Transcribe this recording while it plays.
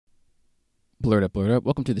Blurred Up, Blurred Up.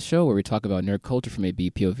 Welcome to the show where we talk about nerd culture from a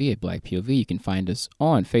BPOV, a Black POV. You can find us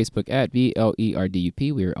on Facebook at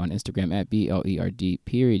BLERDUP. We are on Instagram at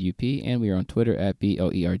BLERD_UP, and we are on Twitter at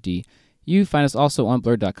BLERD. You find us also on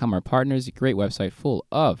Blurred.com, our partners, a great website full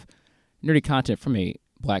of nerdy content from a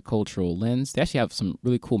Black cultural lens. They actually have some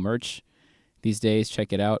really cool merch these days.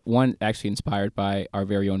 Check it out. One actually inspired by our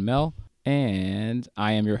very own Mel. And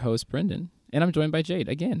I am your host, Brendan, and I'm joined by Jade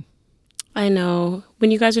again. I know. When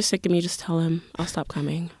you guys are sick of me, just tell him. I'll stop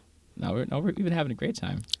coming. No, we've been having a great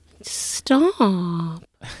time. Stop.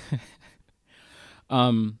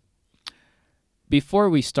 Before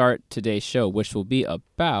we start today's show, which will be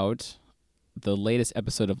about the latest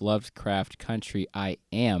episode of Lovecraft Country, I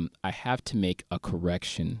have to make a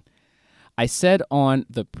correction. I said on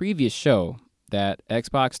the previous show that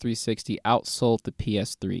Xbox 360 outsold the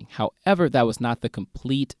PS3. However, that was not the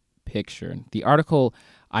complete picture. The article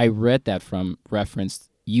I read that from referenced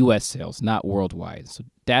U.S. sales, not worldwide. So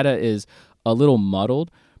data is a little muddled,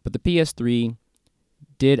 but the PS3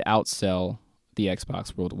 did outsell the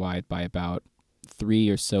Xbox worldwide by about 3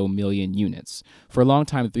 or so million units. For a long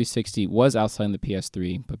time, the 360 was outselling the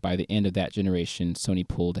PS3, but by the end of that generation, Sony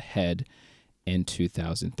pulled ahead in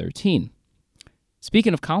 2013.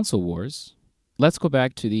 Speaking of console wars, let's go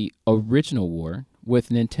back to the original war with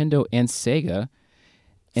Nintendo and Sega.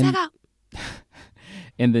 Sega!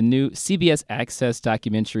 In the new CBS Access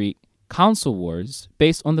documentary Console Wars,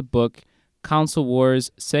 based on the book Console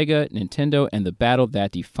Wars, Sega, Nintendo, and the Battle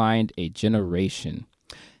That Defined a Generation.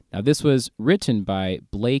 Now, this was written by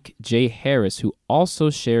Blake J. Harris, who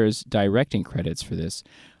also shares directing credits for this.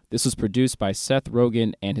 This was produced by Seth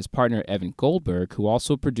Rogen and his partner Evan Goldberg, who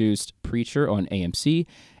also produced Preacher on AMC,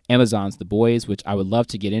 Amazon's The Boys, which I would love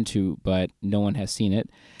to get into, but no one has seen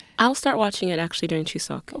it. I'll start watching it actually during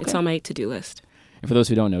Chuseok. Okay. It's on my to-do list. And for those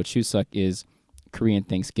who don't know, Chuseok is Korean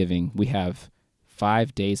Thanksgiving. We have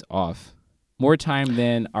 5 days off. More time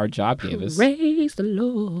than our job gave us. Praise the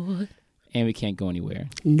Lord. And we can't go anywhere.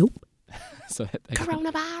 Nope. So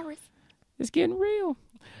Coronavirus. It's getting real.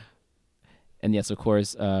 And yes, of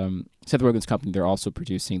course, Seth Rogen's company, they're also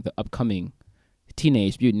producing the upcoming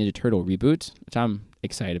Teenage Mutant Ninja Turtle reboot, which I'm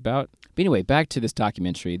excited about. But anyway, back to this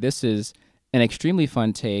documentary. This is an extremely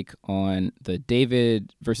fun take on the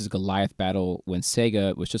David versus Goliath battle when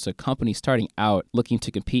Sega was just a company starting out looking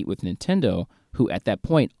to compete with Nintendo, who at that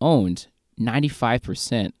point owned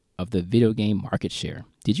 95% of the video game market share.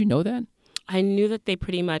 Did you know that? I knew that they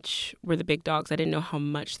pretty much were the big dogs. I didn't know how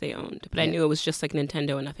much they owned, but I knew it was just like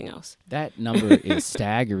Nintendo and nothing else. That number is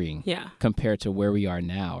staggering Yeah. compared to where we are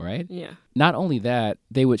now, right? Yeah. Not only that,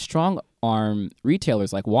 they would strong-arm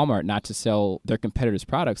retailers like Walmart not to sell their competitors'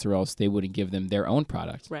 products or else they wouldn't give them their own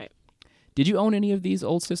product. Right. Did you own any of these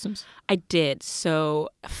old systems? I did. So,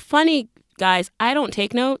 funny, guys, I don't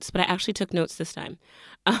take notes, but I actually took notes this time.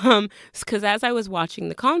 Because as I was watching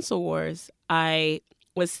the console wars, I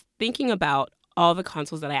was thinking about all the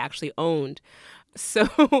consoles that I actually owned. So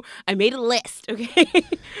I made a list, okay?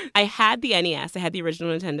 I had the NES. I had the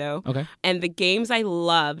original Nintendo. Okay. And the games I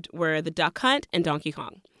loved were the Duck Hunt and Donkey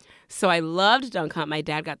Kong. So I loved Duck Hunt. My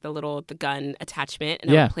dad got the gun attachment,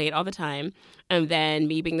 and I would play it all the time. And then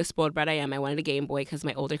me being the spoiled brat I am, I wanted a Game Boy because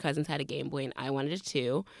my older cousins had a Game Boy, and I wanted it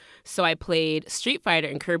too. So I played Street Fighter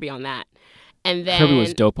and Kirby on that. And then Kirby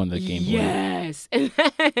was dope on the Game Boy. Yes. And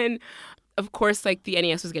then, of course, like the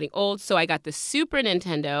NES was getting old, so I got the Super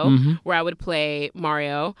Nintendo where I would play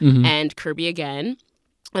Mario and Kirby again.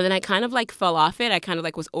 And then I kind of like fell off it. I kind of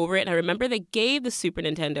like was over it. And I remember they gave the Super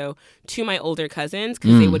Nintendo to my older cousins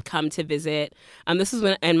because they would come to visit. This was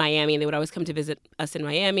when in Miami. They would always come to visit us in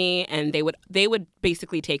Miami, and they would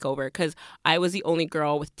basically take over because I was the only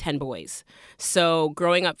girl with 10 boys. So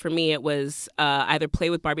growing up for me, it was either play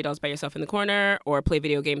with Barbie dolls by yourself in the corner or play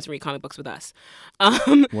video games and read comic books with us.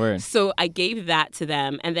 So I gave that to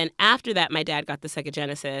them. And then after that, my dad got the Sega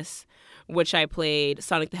Genesis, which I played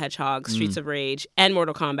Sonic the Hedgehog, Streets of Rage, and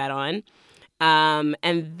Mortal Kombat on.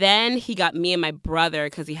 And then he got me and my brother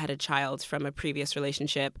because he had a child from a previous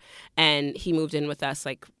relationship, and he moved in with us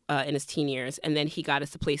like in his teen years, and then he got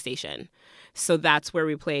us the PlayStation. So that's where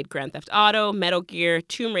we played Grand Theft Auto, Metal Gear,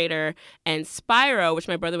 Tomb Raider, and Spyro, which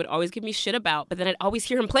my brother would always give me shit about, but then I'd always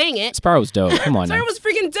hear him playing it. Spyro's dope. Come on now. Spyro was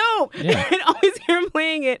freaking dope. Yeah. I'd always hear him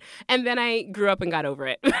playing it. And then I grew up and got over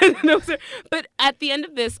it. But at the end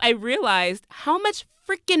of this, I realized how much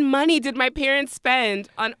freaking money did my parents spend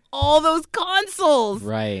on all those consoles?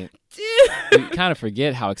 Right. Dude. You kind of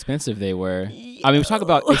forget how expensive they were. I mean, we talk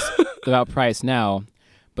about price now,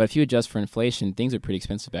 But if you adjust for inflation, things were pretty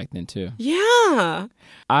expensive back then, too. Yeah.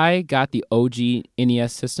 I got the OG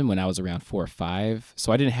NES system when I was around 4 or 5,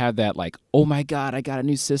 so I didn't have that, like, oh my God, I got a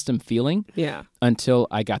new system feeling until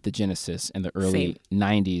I got the Genesis in the early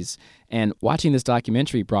 90s. And watching this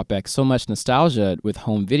documentary brought back so much nostalgia with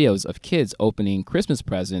home videos of kids opening Christmas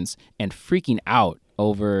presents and freaking out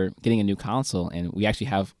over getting a new console, and we actually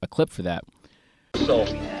have a clip for that.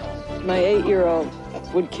 My 8-year-old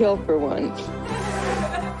would kill for one.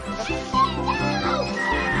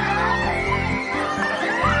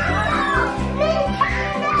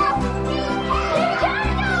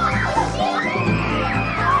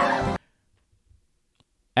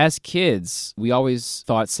 As kids, we always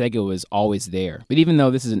thought Sega was always there. But even though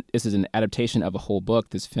this is an adaptation of a whole book,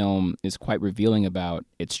 this film is quite revealing about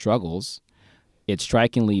its struggles, its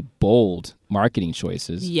strikingly bold marketing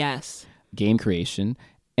choices, game creation,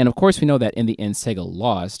 and of course we know that in the end Sega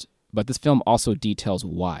lost, but this film also details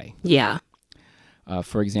why. Yeah.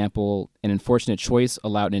 For example, an unfortunate choice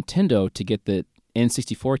allowed Nintendo to get the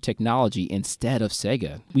N64 technology instead of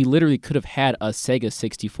Sega. We literally could have had a Sega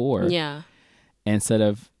 64 instead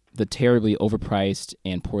of the terribly overpriced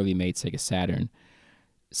and poorly made Sega Saturn.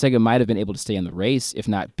 Sega might have been able to stay in the race, if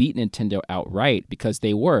not beat Nintendo outright, because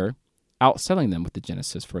they were outselling them with the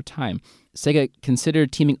Genesis for a time. Sega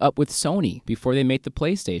considered teaming up with Sony before they made the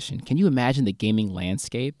PlayStation. Can you imagine the gaming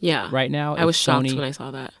landscape right now? I was shocked when I saw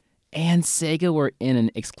that. And Sega were in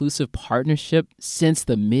an exclusive partnership since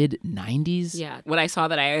the mid-90s. Yeah. When I saw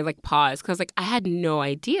that, I like paused because I had no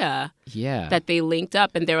idea that they linked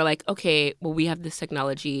up, and they were like, okay, well, we have this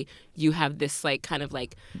technology. You have this kind of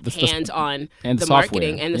hands-on the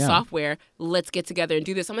marketing and the software. Let's get together and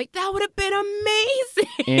do this. I'm like, that would have been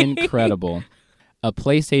amazing. Incredible. A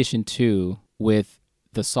PlayStation 2 with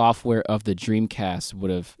the software of the Dreamcast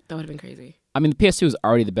would have... That would have been crazy. I mean, the PS2 was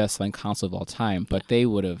already the best-selling console of all time, but they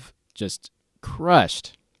would have just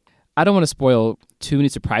crushed. I don't want to spoil too many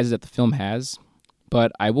surprises that the film has,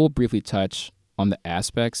 but I will briefly touch on the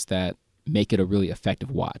aspects that make it a really effective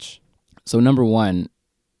watch. So number one,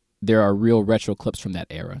 there are real retro clips from that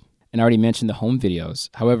era. And I already mentioned the home videos.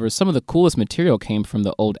 However, some of the coolest material came from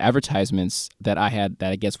the old advertisements that I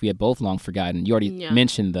guess we had both long forgotten. You already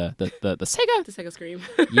mentioned the Sega. The Sega Scream.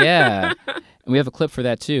 Yeah. And we have a clip for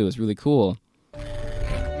that too. It's really cool.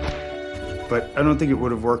 But I don't think it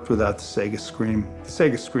would have worked without the Sega Scream. The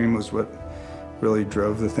Sega Scream was what really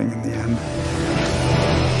drove the thing in the end.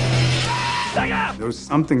 Sega! There was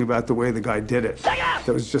something about the way the guy did it that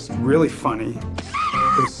was just really funny.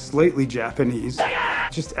 It was slightly Japanese.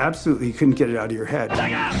 Sega! Just absolutely, you couldn't get it out of your head.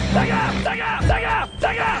 Sega! Sega! Sega! Sega!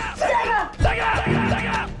 Sega! Sega! Sega!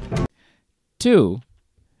 Sega! 2.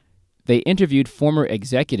 They interviewed former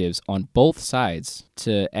executives on both sides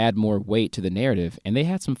to add more weight to the narrative, and they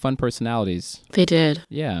had some fun personalities. They did.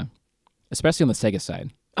 Yeah. Especially on the Sega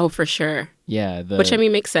side. Oh, for sure. Yeah. Which, I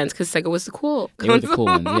mean, makes sense, because Sega was the cool console. They were the cool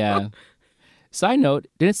one, yeah. Side note,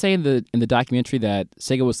 didn't it say in the documentary that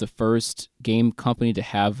Sega was the first game company to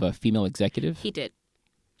have a female executive? He did.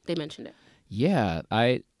 They mentioned it. Yeah.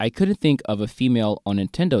 I couldn't think of a female on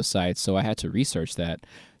Nintendo's side, so I had to research that.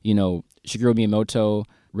 You know, Shigeru Miyamoto,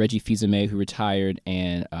 Reggie Fils-Aimé, who retired,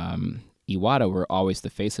 and Iwata were always the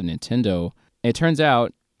face of Nintendo. And it turns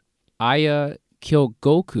out Aya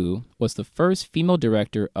Kyogoku was the first female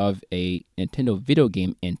director of a Nintendo video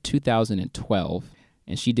game in 2012,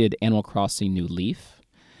 and she did Animal Crossing New Leaf.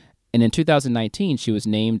 And in 2019, she was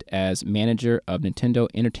named as manager of Nintendo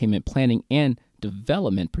Entertainment Planning and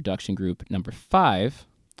Development Production Group number 5.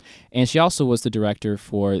 And she also was the director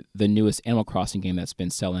for the newest Animal Crossing game that's been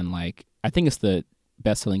selling I think it's the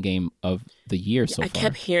best-selling game of the year so far. I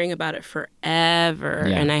kept hearing about it forever,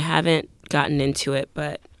 and I haven't gotten into it,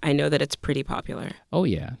 but I know that it's pretty popular. Oh,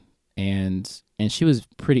 yeah. And she was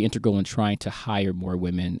pretty integral in trying to hire more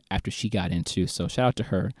women after she got into, so shout out to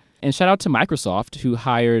her. And shout out to Microsoft, who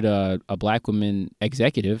hired a black woman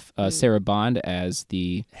executive, Sarah Bond, as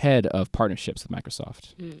the head of partnerships with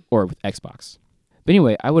Microsoft, or with Xbox. But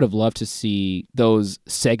anyway, I would have loved to see those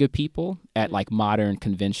Sega people at modern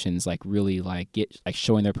conventions, really get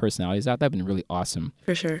showing their personalities out. That'd been really awesome.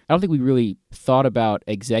 For sure. I don't think we really thought about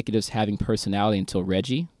executives having personality until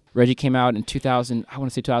Reggie. Reggie came out in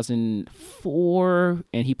 2004,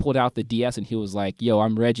 and he pulled out the DS and he was like, "Yo,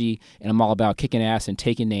 I'm Reggie, and I'm all about kicking ass and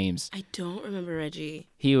taking names." I don't remember Reggie.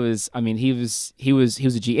 He was a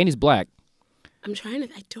G, and he's black. I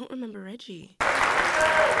don't remember Reggie.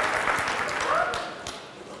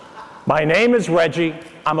 My name is Reggie.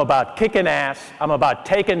 I'm about kicking ass. I'm about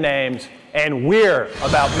taking names. And we're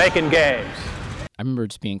about making games. I remember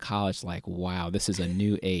just being in college wow, this is a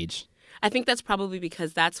new age. I think that's probably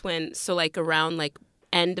because that's when, around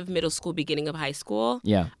end of middle school, beginning of high school,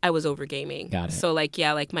 Yeah. I was over gaming. Got it. So like,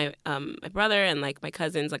 yeah, like my brother and like my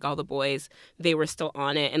cousins, like all the boys, they were still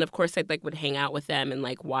on it. And of course I like would hang out with them and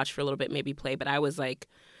like watch for a little bit, maybe play. But I was like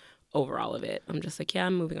over all of it. I'm just like, yeah,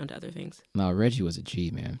 I'm moving on to other things. No, Reggie was a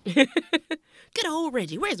G, man. Good old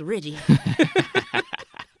Reggie. Where's Reggie?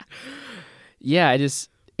 Yeah, if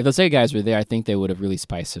those Sega guys were there, I think they would have really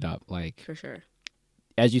spiced it up. Like, For sure.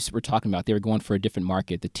 as you were talking about, they were going for a different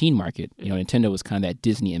market, the teen market. You know, Nintendo was kind of that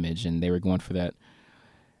Disney image, and they were going for that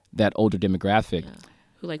older demographic. Yeah.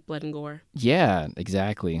 Who like blood and gore. Yeah,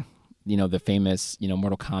 exactly. You know, the famous,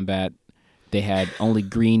 Mortal Kombat. They had only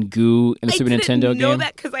green goo in the Super Nintendo game. I didn't know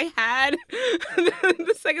that because I had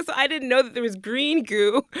the Sega, so I didn't know that there was green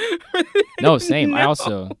goo. No, same. No. I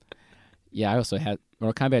also had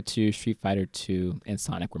Mortal Kombat 2, Street Fighter 2, and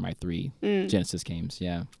Sonic were my 3 Genesis games.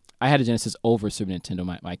 Yeah, I had a Genesis over Super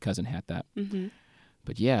Nintendo. My cousin had that. Mm-hmm.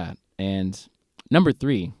 But yeah, and number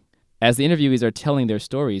 3, as the interviewees are telling their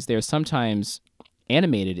stories, they are sometimes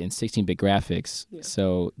animated in 16-bit graphics. Yeah.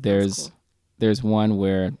 So there's one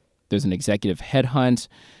where there's an executive headhunt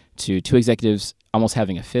to 2 executives almost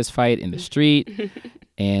having a fist fight in the street.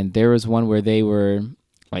 And there was one where they were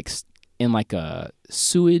like in like a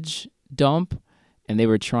sewage dump, and they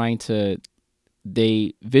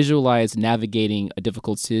visualized navigating a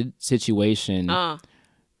difficult situation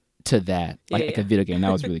to that, like a video game.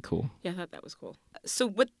 That was really cool. Yeah, I thought that was cool. So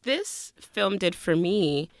what this film did for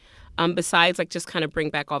me, besides like just kind of bring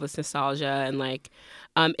back all this nostalgia and like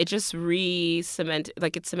it just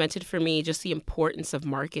cemented for me just the importance of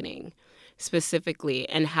marketing specifically,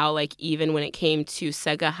 and how like even when it came to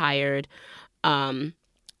Sega hired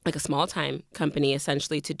like a small time company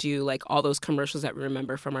essentially to do like all those commercials that we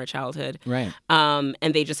remember from our childhood. Right. And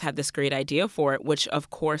they just had this great idea for it, which of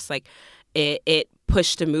course like it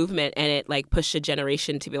pushed a movement, and it like pushed a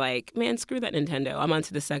generation to be like, man, screw that Nintendo. I'm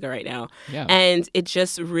onto the Sega right now. Yeah. And it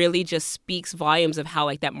just really just speaks volumes of how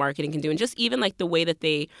like that marketing can do. And just even like the way that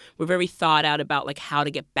they were very thought out about like how to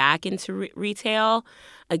get back into retail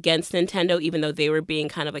against Nintendo, even though they were being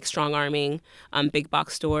kind of like strong-arming big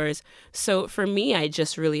box stores. So for me, I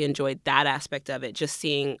just really enjoyed that aspect of it, just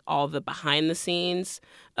seeing all the behind the scenes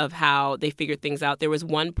of how they figured things out. There was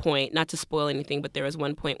one point, not to spoil anything, but there was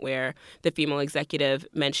one point where the female executive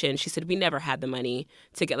mentioned, she said, we never had the money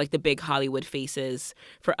to get like the big Hollywood faces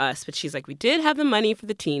for us, but she's like, we did have the money for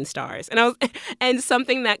the teen stars. And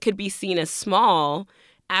something that could be seen as small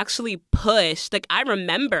actually pushed, like I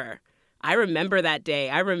remember that day.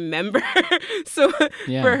 I remember. So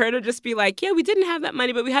for her to just be like, yeah, we didn't have that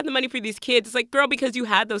money, but we had the money for these kids. It's like, girl, because you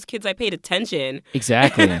had those kids, I paid attention.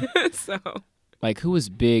 Exactly. So, like, who was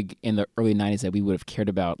big in the early 90s that we would have cared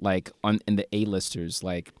about, like, in the A-listers?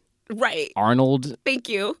 Like, right. Arnold. Thank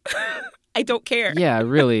you. I don't care. Yeah,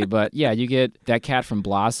 really. But, yeah, you get that cat from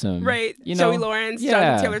Blossom. Right. You know? Joey Lawrence,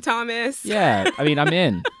 Jonathan Taylor Thomas. Yeah. I mean, I'm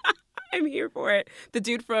in. I'm here for it. The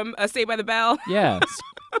dude from Saved by the Bell. Yeah.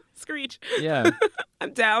 Screech. Yeah.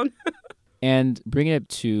 I'm down. And bringing it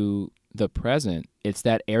to the present, it's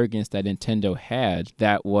that arrogance that Nintendo had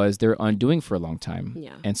that was their undoing for a long time.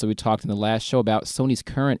 Yeah. And so we talked in the last show about Sony's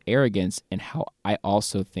current arrogance and how I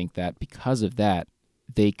also think that because of that,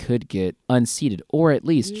 they could get unseated, or at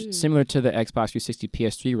least similar to the Xbox 360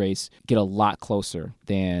 PS3 race, get a lot closer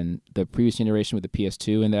than the previous generation with the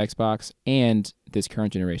PS2 and the Xbox and this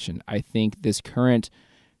current generation. I think this current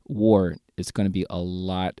war is going to be a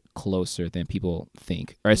lot closer than people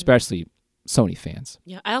think, or especially Sony fans.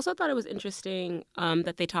 Yeah, I also thought it was interesting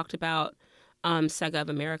that they talked about Sega of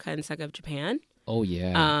America and Sega of Japan. Oh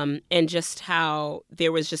yeah. And just how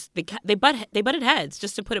there was just they butted heads,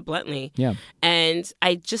 just to put it bluntly. Yeah. And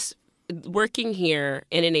I just, working here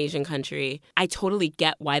in an Asian country, I totally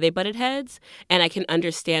get why they butted heads, and I can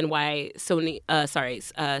understand why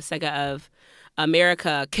Sega of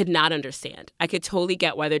America could not understand. I could totally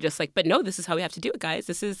get why they're just like, but no, this is how we have to do it, guys.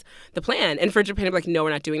 This is the plan. And for Japan to be like, no, we're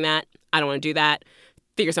not doing that. I don't want to do that.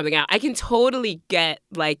 Figure something out. I can totally get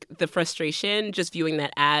like the frustration just viewing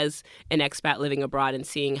that as an expat living abroad and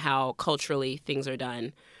seeing how culturally things are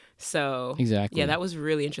done. So exactly. Yeah, that was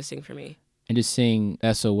really interesting for me. And just seeing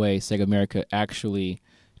SOA, Sega America, actually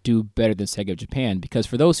do better than Sega of Japan. Because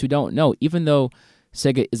for those who don't know, even though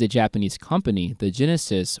Sega is a Japanese company, the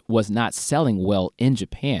Genesis was not selling well in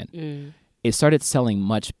Japan. It started selling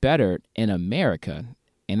much better in America.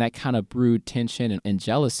 And that kind of brewed tension and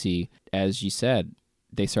jealousy. As you said,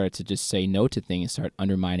 they started to just say no to things and start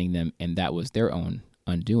undermining them. And that was their own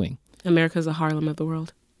undoing. America's the Harlem of the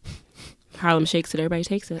world. Harlem shakes it, everybody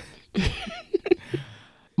takes it.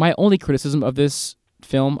 My only criticism of this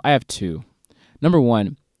film, I have two. Number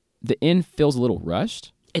one, the end feels a little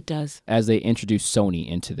rushed. It does. As they introduced Sony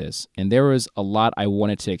into this. And there was a lot I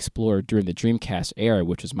wanted to explore during the Dreamcast era,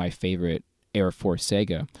 which was my favorite era for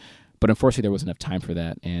Sega. But unfortunately, there wasn't enough time for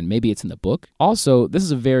that. And maybe it's in the book. Also, this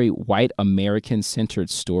is a very white American-centered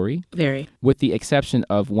story. Very. With the exception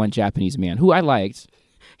of one Japanese man who I liked.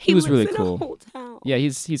 He was really cool. In a hotel. Yeah,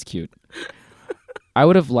 he's cute. I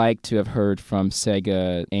would have liked to have heard from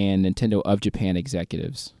Sega and Nintendo of Japan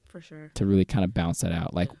executives. For sure. To really kind of bounce that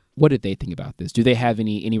out. Like, what did they think about this? Do they have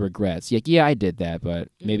any regrets? Like, yeah, I did that, but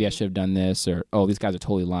maybe I should have done this. Or, oh, these guys are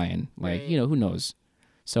totally lying. Like, who knows?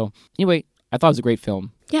 So, anyway, I thought it was a great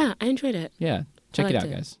film. Yeah, I enjoyed it. Yeah, check it out,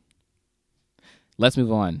 guys. Let's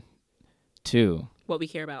move on to... What we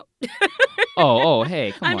care about.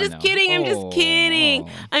 Hey, come on I'm just now. kidding.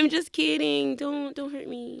 I'm just kidding. Don't hurt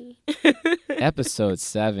me. Episode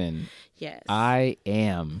 7. Yes. I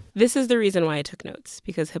Am. This is the reason why I took notes,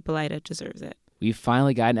 because Hippolyta deserves it. We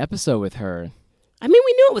finally got an episode with her. I mean,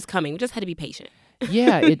 we knew it was coming. We just had to be patient.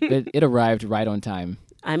 Yeah, it arrived right on time.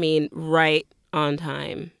 I mean, right on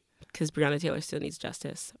time, because Breonna Taylor still needs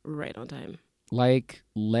justice. Right on time. Like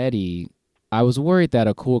Letty, I was worried that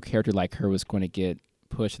a cool character like her was going to get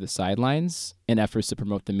pushed to the sidelines in efforts to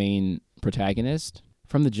promote the main protagonist.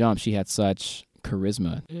 From the jump, she had such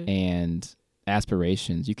charisma and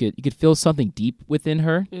aspirations. You could feel something deep within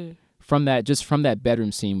her from that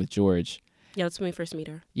bedroom scene with George. Yeah, that's when we first meet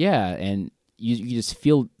her. Yeah, and you just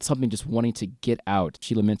feel something just wanting to get out.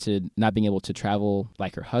 She lamented not being able to travel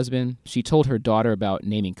like her husband. She told her daughter about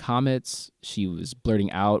naming comets. She was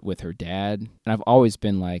blurting out with her dad. And I've always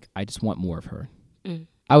been like, I just want more of her.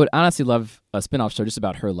 I would honestly love a spinoff show just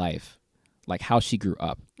about her life, like how she grew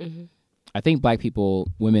up. I think Black people,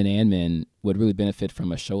 women and men, would really benefit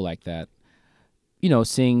from a show like that. You know,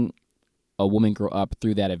 seeing a woman grow up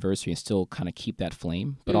through that adversity and still kind of keep that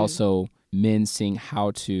flame, but also men seeing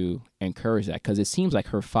how to encourage that, because it seems like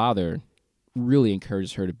her father really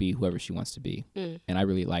encourages her to be whoever she wants to be. And I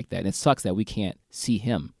really like that. And it sucks that we can't see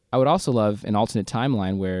him. I would also love an alternate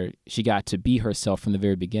timeline where she got to be herself from the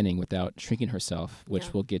very beginning without shrinking herself,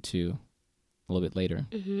 which we'll get to a little bit later.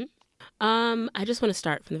 I just want to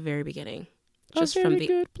start from the very beginning. Just a very from the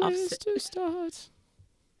good place offset. to start.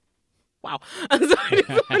 Wow. I'm sorry. I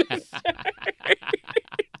just want to start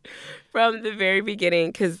from the very beginning,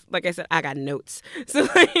 because, like I said, I got notes. So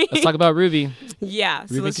Let's talk about Ruby. Yeah.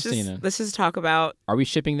 So Ruby and Christina. let's just talk about. Are we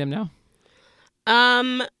shipping them now?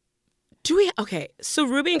 Do we? Okay. So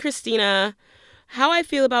Ruby and Christina. How I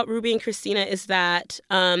feel about Ruby and Christina is that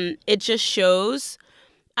it just shows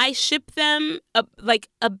I ship them like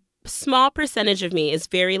a small percentage of me is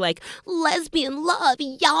very like lesbian love,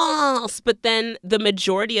 yes. But then the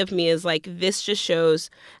majority of me is like, this just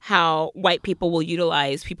shows how white people will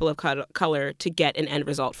utilize people of color to get an end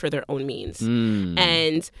result for their own means.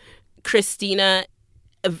 And Christina,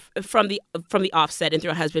 from the offset and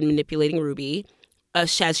through her husband manipulating Ruby, as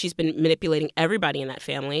she's been manipulating everybody in that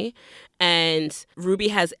family. And Ruby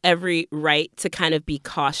has every right to kind of be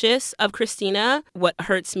cautious of Christina. What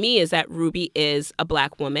hurts me is that Ruby is a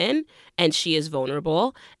Black woman and she is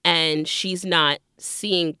vulnerable, and she's not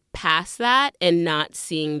seeing past that and not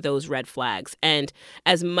seeing those red flags. And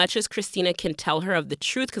as much as Christina can tell her of the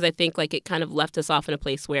truth, because I think like it kind of left us off in a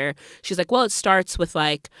place where she's like, well, it starts with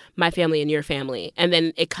like my family and your family. And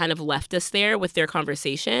then it kind of left us there with their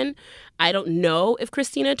conversation. I don't know if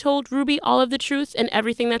Christina told Ruby all of the truth and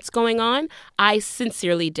everything that's going on. I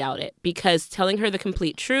sincerely doubt it, because telling her the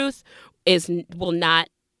complete truth will not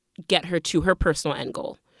get her to her personal end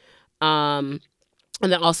goal.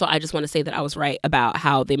 And then also, I just want to say that I was right about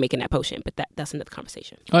how they make a net potion, but that's another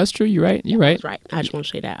conversation. Oh, that's true. You're right. You're right. That's right. I just want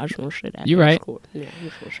to say that. You're right. Cool. Yeah, I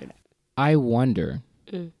just want to say that. I wonder,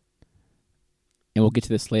 and we'll get to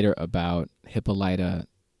this later, about Hippolyta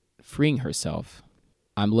freeing herself.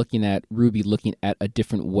 I'm looking at Ruby looking at a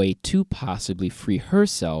different way to possibly free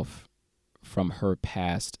herself from her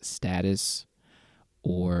past status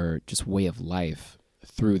or just way of life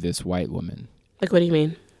through this white woman. Like, what do you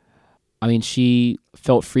mean? I mean, she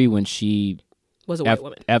felt free when she was a white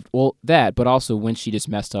woman. Well, that, but also when she just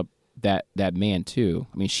messed up that man too.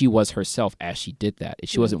 I mean, she was herself as she did that.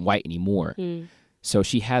 She wasn't white anymore. So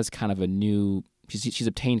she has kind of a new, she's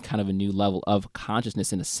obtained kind of a new level of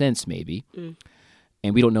consciousness in a sense, maybe.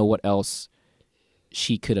 And we don't know what else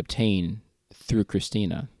she could obtain through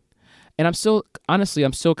Christina. And I'm still kind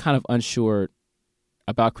of unsure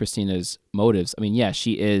about Christina's motives. I mean, yeah,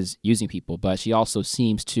 she is using people, but she also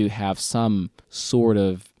seems to have some sort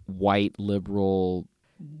of white liberal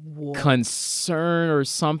concern or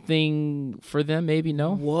something for them, maybe?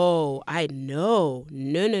 No? Whoa, no.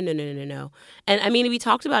 And I mean, we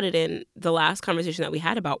talked about it in the last conversation that we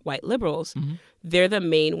had about white liberals. Mm-hmm. They're the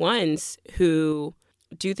main ones who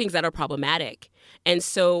do things that are problematic. And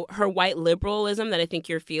so her white liberalism that I think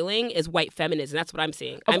you're feeling is white feminism. That's what I'm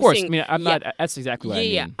seeing. Of course. Seeing, I mean, I'm not, that's exactly what I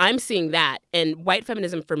mean. Yeah, I'm seeing that. And white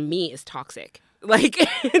feminism for me is toxic. Like,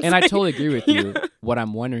 and I totally agree with you. What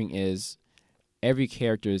I'm wondering is, every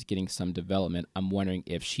character is getting some development. I'm wondering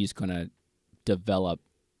if she's going to develop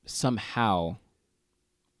somehow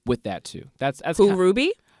with that too. That's who,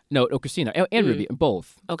 Ruby? No, Christina and Ruby,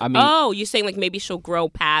 both. Okay. I mean, you're saying like maybe she'll grow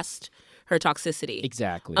past her toxicity.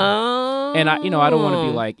 Exactly. Oh. And I don't want to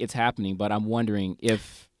be like it's happening, but I'm wondering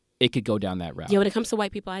if it could go down that route. Yeah, when it comes to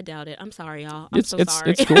white people, I doubt it. I'm sorry, y'all. I'm so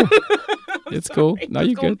sorry. It's cool. It's cool. No,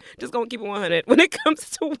 you're good. Just gonna keep it 100. When it comes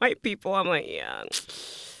to white people, I'm like, yeah.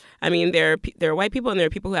 I mean, there are white people and there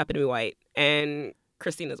are people who happen to be white, and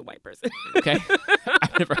Christina's a white person. Okay.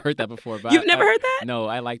 I've never heard that before. But You've never heard that? No,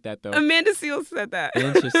 I like that though. Amanda Seales said that.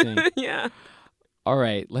 Interesting. Yeah. All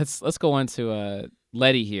right, let's go on to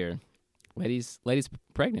Letty here. Letty's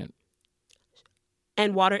pregnant.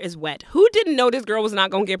 And water is wet. Who didn't know this girl was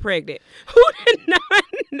not gonna get pregnant? Who did not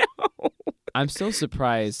know? I'm so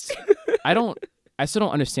surprised. I still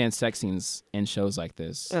don't understand sex scenes in shows like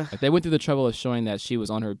this. Like, they went through the trouble of showing that she was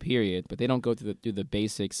on her period, but they don't go through the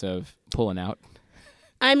basics of pulling out.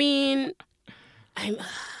 I mean, I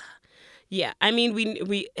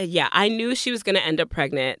knew she was going to end up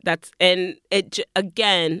pregnant.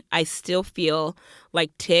 Again, I still feel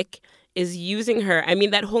like Tick is using her. I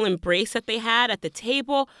mean, that whole embrace that they had at the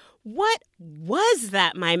table, what was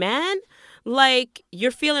that, my man? Like, you're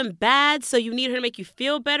feeling bad, so you need her to make you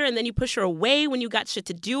feel better, and then you push her away when you got shit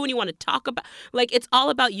to do and you want to talk about. Like, it's all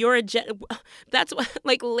about your agenda. That's what,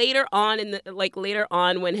 like, later on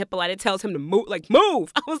when Hippolyta tells him to move,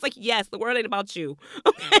 I was like, yes, the world ain't about you.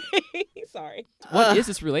 Okay, sorry. What is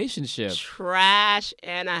this relationship? Trash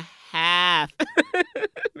and a half.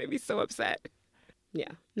 Made me so upset. Yeah,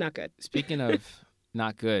 not good. Speaking of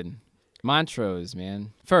not good, Montrose,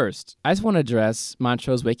 man. First, I just want to address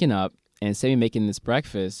Montrose waking up and Sammy making this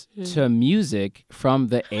breakfast to music from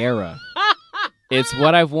the era. It's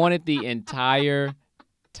what I've wanted the entire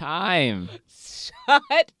time.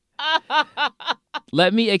 Shut up.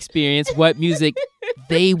 Let me experience what music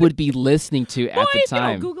they would be listening to at the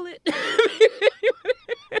time. Google it.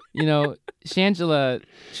 You know, Shangela,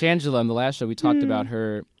 in the last show, we talked about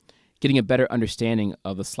her getting a better understanding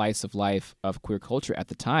of the slice of life of queer culture at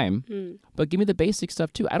the time. But give me the basic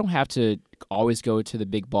stuff, too. I don't have to always go to the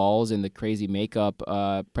big balls and the crazy makeup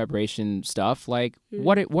preparation stuff. Like,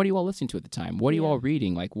 what are you all listening to at the time? What are you all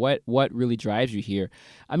reading? Like, what really drives you here?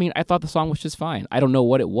 I mean, I thought the song was just fine. I don't know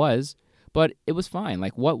what it was, but it was fine.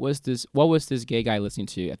 Like, what was this gay guy listening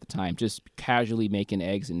to at the time? Just casually making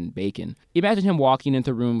eggs and bacon. Imagine him walking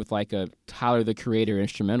into a room with like a Tyler, the Creator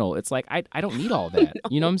instrumental. It's like, I don't need all that. No.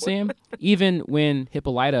 You know what I'm saying? Even when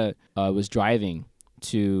Hippolyta was driving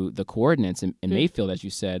to the Coordinates in Mayfield, as you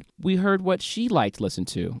said, we heard what she liked to listen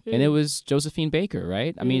to. And it was Josephine Baker,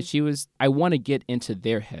 right? I mean, I want to get into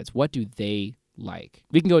their heads. What do they like?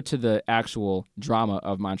 We can go to the actual drama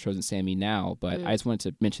of Montrose and Sammy now, but I just wanted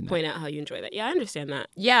to mention that. Point out how you enjoy that. Yeah, I understand that.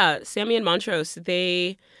 Yeah, Sammy and Montrose,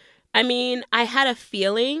 I had a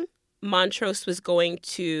feeling Montrose was going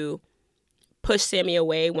to push Sammy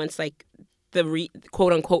away once like the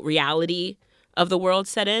quote unquote reality of the world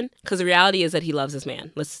set in, because the reality is that he loves this man.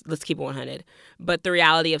 Let's keep it 100. But the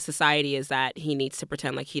reality of society is that he needs to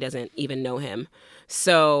pretend like he doesn't even know him.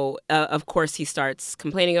 So of course he starts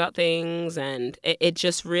complaining about things, and it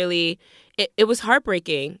just really it was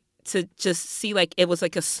heartbreaking to just see like it was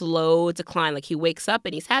like a slow decline. Like he wakes up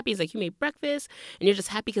and he's happy. He's like, you made breakfast and you're just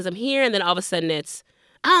happy because I'm here. And then all of a sudden it's,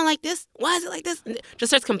 I don't like this. Why is it like this? And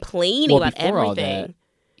just starts complaining about everything. All that,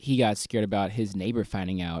 he got scared about his neighbor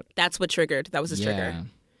finding out. That's what triggered. That was his trigger.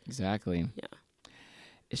 Exactly. Yeah.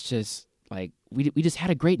 It's just like, we just had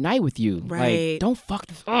a great night with you. Right. Like, don't fuck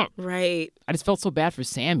this up. Right. I just felt so bad for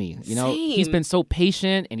Sammy. You know, Same. He's been so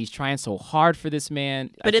patient and he's trying so hard for this man.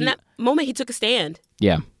 But in that moment, he took a stand.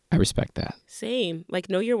 Yeah, I respect that. Same. Like,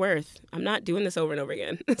 know your worth. I'm not doing this over and over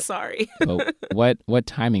again. Sorry. But what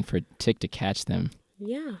timing for Tick to catch them.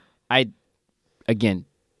 Yeah. I, again,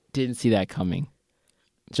 didn't see that coming.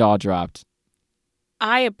 Jaw dropped.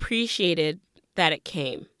 I appreciated that it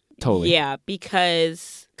came. Totally. Yeah,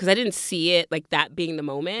 because I didn't see it like that being the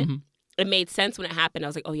moment. Mm-hmm. It made sense when it happened. I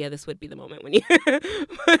was like, oh yeah, this would be the moment when you...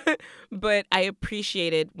 But I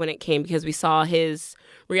appreciated when it came because we saw his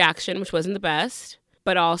reaction, which wasn't the best,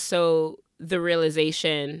 but also the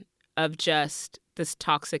realization of just this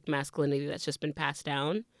toxic masculinity that's just been passed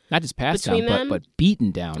down. Not just passed down, Between them? but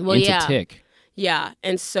beaten down Well, into yeah. Tick. Yeah.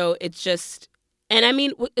 And so it's just, and I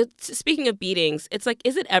mean, speaking of beatings, it's like,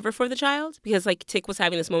 is it ever for the child? Because like Tick was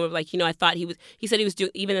having this moment of like, I thought he said he was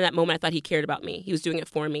doing, even in that moment, I thought he cared about me. He was doing it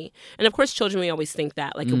for me. And of course, children, we always think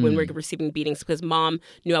that, like when we're receiving beatings, because mom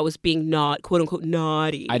knew I was being not, quote unquote,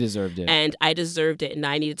 naughty. I deserved it. And I deserved it. And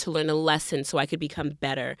I needed to learn a lesson so I could become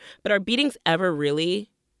better. But are beatings ever really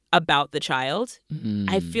about the child?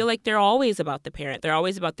 I feel like they're always about the parent. They're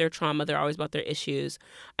always about their trauma. They're always about their issues.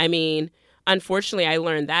 I mean, unfortunately, I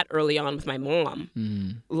learned that early on with my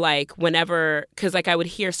mom. Like whenever, because like I would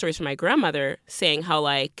hear stories from my grandmother saying how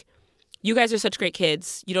like, you guys are such great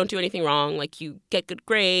kids. You don't do anything wrong. Like you get good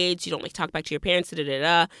grades. You don't like talk back to your parents. And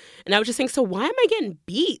I was just thinking, so why am I getting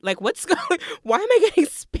beat? Like what's going? Why am I getting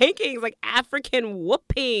spankings? Like African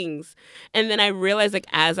whoopings? And then I realized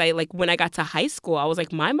like when I got to high school, I was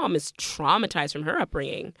like, my mom is traumatized from her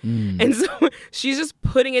upbringing, and so she's just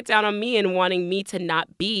putting it down on me and wanting me to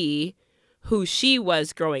not be who she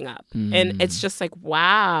was growing up. And it's just like,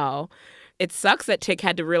 wow, it sucks that Tick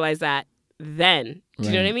had to realize that then. Do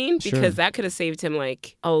you know what I mean? Sure. Because that could have saved him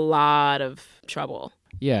like a lot of trouble.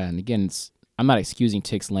 Yeah, and again, I'm not excusing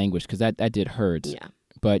Tick's language because that did hurt. Yeah,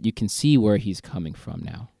 But you can see where he's coming from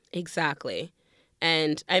now. exactly.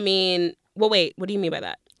 And I mean, well, wait, what do you mean by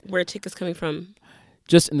that? Where Tick is coming from?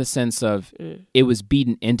 Just in the sense of it was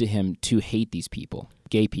beaten into him to hate these people,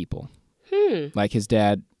 gay people. Like his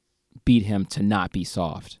dad beat him to not be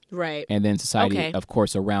soft. Right. And then society, Okay. of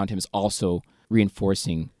course, around him is also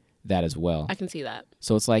reinforcing that as well. I can see that.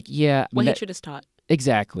 So it's like, yeah. What hatred is taught.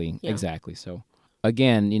 Exactly. Yeah. Exactly. So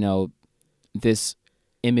again, this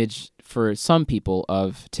image for some people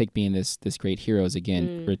of Tick being this great hero is,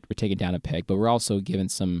 again, we're taking down a peg, but we're also given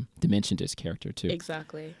some dimension to his character too.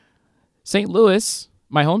 Exactly. St. Louis,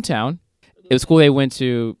 my hometown. It was cool they went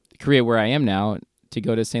to Korea, where I am now, to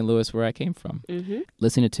go to St. Louis, where I came from.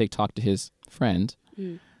 Listening to Tick talk to his friend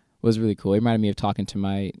was really cool. It reminded me of talking to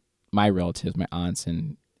my relatives, my aunts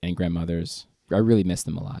and grandmothers. I really miss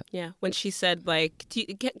them a lot. Yeah. When she said like, do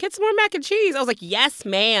you get some more mac and cheese? I was like, yes,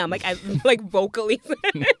 ma'am. Like I like vocally.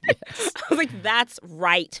 Yes. I was like, that's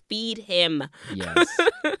right. Feed him. Yes.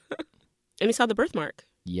 And we saw the birthmark,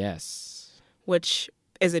 Yes. which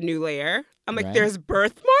is a new layer. I'm like, Right. there's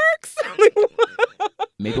birthmarks? I'm like, what?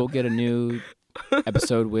 Maybe we'll get a new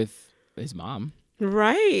episode with his mom.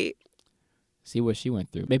 Right. See what she went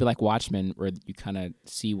through. Maybe like Watchmen, where you kind of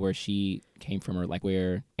see where she came from, or like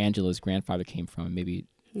where Angela's grandfather came from. Maybe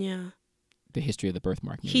Yeah. the history of the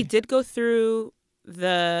birthmark. He maybe. did go through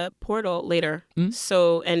the portal later.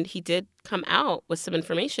 So, and he did come out with some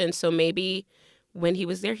information. So maybe when he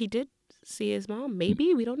was there, he did see his mom.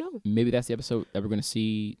 Maybe. We don't know. Maybe that's the episode that we're going to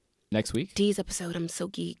see next week. Dee's episode. I'm so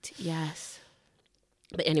geeked. Yes.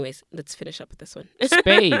 But anyways, let's finish up with this one.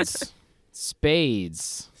 Spades.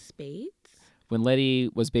 Spades. Spades? When Letty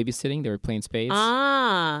was babysitting, they were playing spades.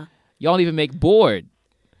 Ah. Y'all don't even make board.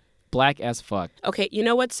 Black as fuck. Okay, you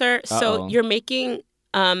know what, sir? Uh-oh. So you're making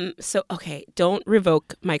okay, don't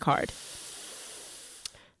revoke my card.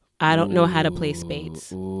 I don't know how to play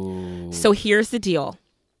spades. Ooh. So here's the deal.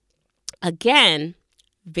 Again,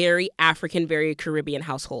 very African, very Caribbean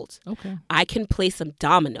households. Okay. I can play some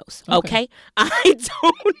dominoes, okay? I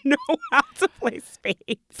don't know how to play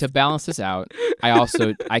spades. To balance this out,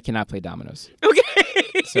 I cannot play dominoes.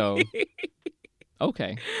 Okay. So,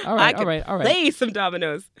 okay. All I right, can all right. play some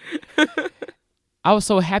dominoes. I was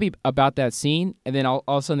so happy about that scene, and then all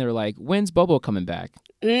of a sudden they were like, when's Bobo coming back?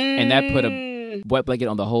 And that put a wet blanket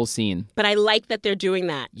on the whole scene. But I like that they're doing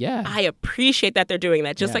that. Yeah. I appreciate that they're doing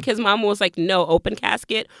that. Just Yeah. like his mom was like, no, open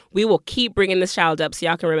casket. We will keep bringing this child up so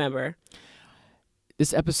y'all can remember.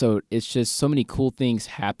 This episode, it's just so many cool things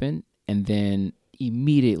happen, and then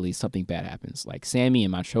immediately something bad happens. Like Sammy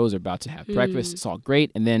and Montrose are about to have breakfast. It's all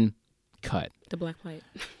great, and then cut. The black plight.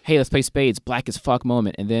 Hey, let's play spades. Black as fuck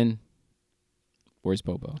moment. And then, where's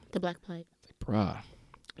Bobo? The black plight. Bruh.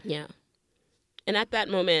 Yeah. And at that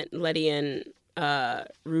moment, Letty and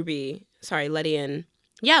Ruby,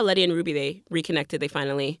 they reconnected. They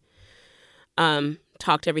finally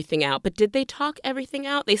talked everything out. But did they talk everything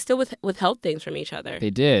out? They still withheld things from each other. They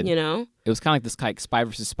did. You know? It was kind of like this like spy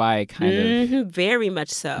versus spy kind of. Very much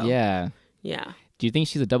so. Yeah. Yeah. Do you think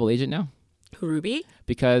she's a double agent now? Ruby?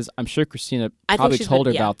 Because I'm sure Christina I think probably she's told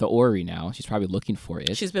been- her yeah. about the Ori now. She's probably looking for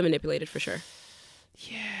it. She's been manipulated for sure.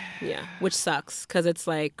 Yeah. Which sucks because it's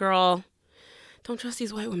like, girl, don't trust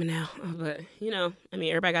these white women now. But,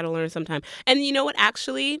 everybody got to learn sometime. And you know what?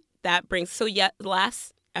 Actually, that brings,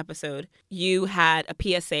 last episode, you had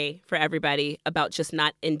a PSA for everybody about just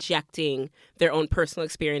not injecting their own personal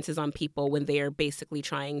experiences on people when they are basically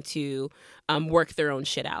trying to work their own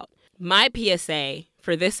shit out. My PSA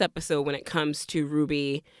for this episode when it comes to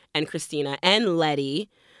Ruby and Christina and Letty,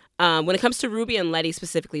 when it comes to Ruby and Letty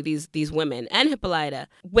specifically, these women, and Hippolyta,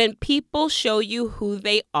 when people show you who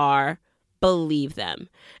they are, believe them.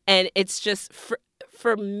 And it's just,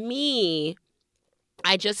 for me,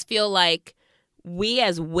 I just feel like we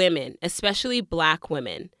as women, especially Black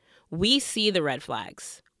women, we see the red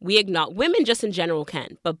flags. We acknowledge, women just in general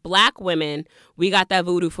can, but Black women, we got that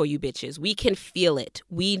voodoo for you bitches. We can feel it.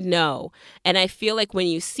 We know. And I feel like when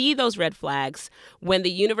you see those red flags, when the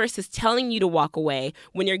universe is telling you to walk away,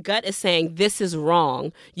 when your gut is saying this is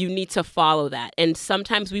wrong, you need to follow that. And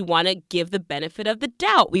sometimes we want to give the benefit of the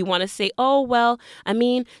doubt. We want to say, oh, well, I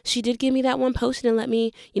mean, she did give me that one potion and let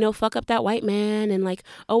me, fuck up that white man. And like,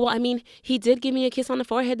 oh, well, I mean, he did give me a kiss on the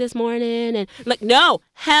forehead this morning. And like, no,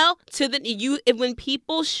 hell to when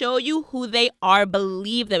people show you who they are,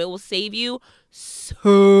 believe them. It will save you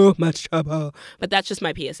so much trouble. But that's just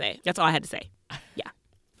my PSA. That's all I had to say. Yeah.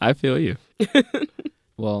 I feel you.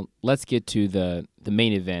 Well, let's get to the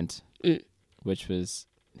main event, which was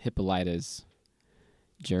Hippolyta's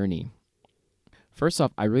journey. First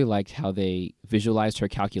off, I really liked how they visualized her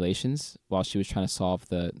calculations while she was trying to solve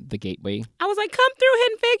the gateway. I was like, come through,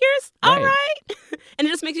 Hidden Figures. Right. All right. And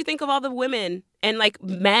it just makes you think of all the women and like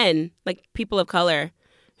men, like people of color,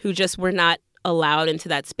 who just were not allowed into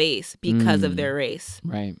that space because of their race.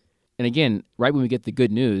 Right. And again, right when we get the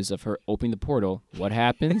good news of her opening the portal, what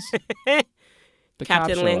happens?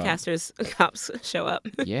 Captain Lancaster's cops show up.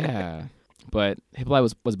 Yeah. But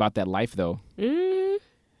Hippolyta was about that life, though.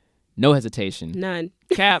 No hesitation. None.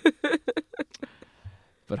 Cap.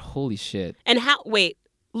 But holy shit. And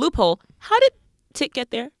loophole, how did Tick get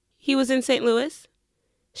there? He was in St. Louis.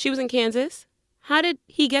 She was in Kansas. How did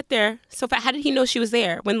he get there so fast? How did he know she was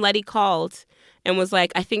there when Letty called and was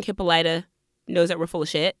like, I think Hippolyta knows that we're full of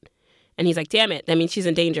shit? And he's like, damn it, that means she's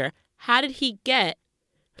in danger. How did he get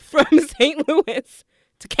from St. Louis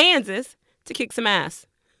to Kansas to kick some ass?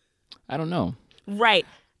 I don't know. Right.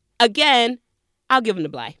 Again, I'll give him the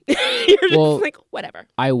bly. You're just like, whatever.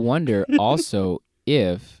 I wonder also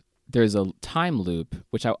if there's a time loop,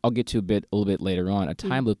 which I'll get to a little bit later on, a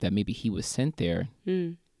time loop that maybe he was sent there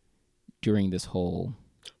during this whole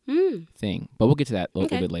thing. But we'll get to that a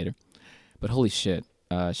little bit later. But holy shit,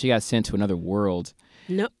 she got sent to another world.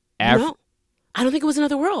 No, I don't think it was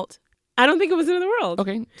another world.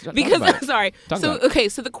 Okay. Because, sorry. So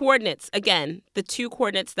the coordinates, again, the two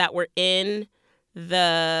coordinates that were in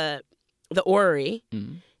the orrery,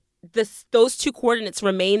 those two coordinates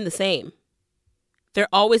remain the same. They're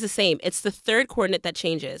always the same. It's the third coordinate that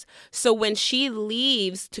changes. So when she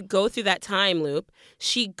leaves to go through that time loop,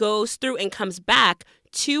 she goes through and comes back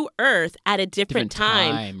to Earth at a different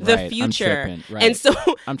time, the right. future. I'm tripping. Right. And so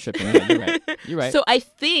I'm tripping. Yeah, you're right. So I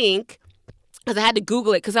think, because I had to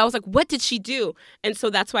Google it, because I was like, what did she do? And so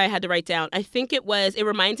that's why I had to write down. I think it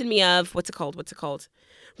reminded me of, what's it called?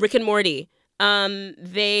 Rick and Morty.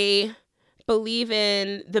 They believe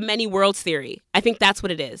in the many worlds theory. I think that's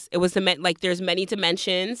what it is. It was there's many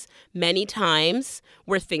dimensions, many times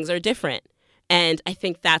where things are different. And I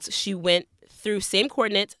think she went through same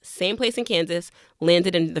coordinates, same place in Kansas,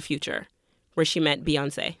 landed in the future where she met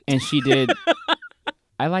Beyonce. And she did.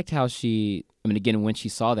 I liked how again, when she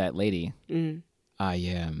saw that lady,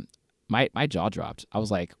 my jaw dropped. I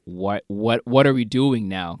was like, what are we doing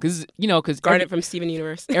now? Because Garnet from Steven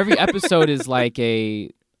Universe. Every episode is like a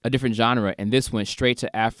different genre, and this went straight to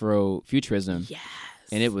Afrofuturism. Yes.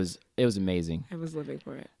 And it was amazing. I was living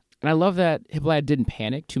for it. And I love that Hippolyta didn't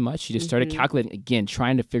panic too much. She just started calculating again,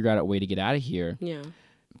 trying to figure out a way to get out of here. Yeah.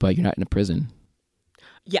 But you're not in a prison.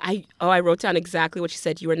 Yeah, I wrote down exactly what she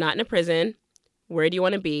said. You are not in a prison. Where do you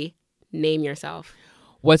want to be? Name yourself.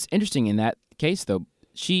 What's interesting in that case, though,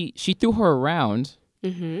 she threw her around.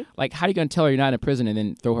 Like, how are you going to tell her you're not in a prison and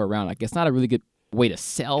then throw her around? Like, it's not a really good way to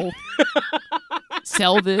sell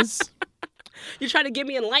this. You're trying to give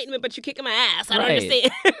me enlightenment, but you're kicking my ass. I don't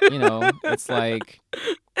understand. It's like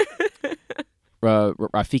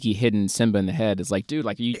Rafiki hitting Simba in the head. It's like, dude,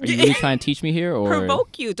 like, are you really trying to teach me here? Or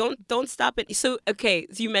provoke you. Don't stop it. So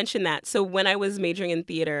you mentioned that. So when I was majoring in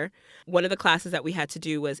theater, one of the classes that we had to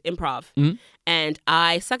do was improv. And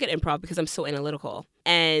I suck at improv because I'm so analytical.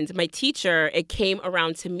 And my teacher, it came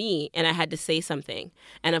around to me and I had to say something.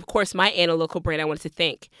 And of course, my analytical brain, I wanted to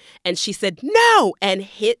think. And she said, no, and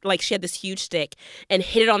she had this huge stick and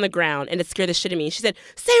hit it on the ground and it scared the shit out of me. And she said,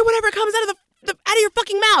 say whatever comes out of the out of your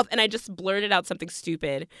fucking mouth. And I just blurted out something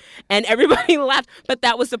stupid and everybody laughed. But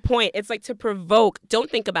that was the point. It's like to provoke. Don't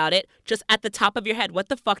think about it. Just at the top of your head. What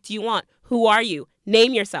the fuck do you want? Who are you?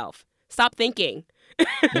 Name yourself. Stop thinking.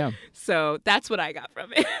 Yeah. So that's what I got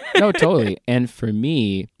from it. No, totally. And for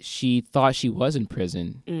me, she thought she was in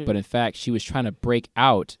prison, but in fact, she was trying to break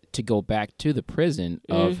out to go back to the prison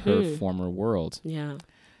of her former world. Yeah.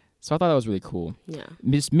 So I thought that was really cool. Yeah.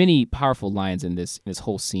 There's many powerful lines in this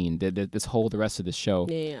whole scene. The rest of the show.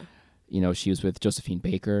 Yeah. You know, she was with Josephine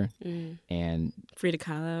Baker and Frida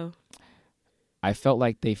Kahlo. I felt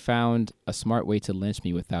like they found a smart way to lynch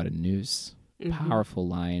me without a noose. Powerful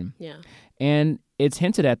line. Yeah. And it's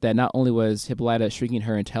hinted at that not only was Hippolyta shrinking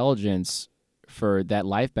her intelligence for that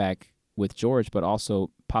life back with George, but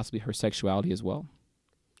also possibly her sexuality as well.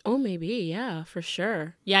 Oh, maybe. Yeah, for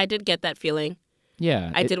sure. Yeah, I did get that feeling.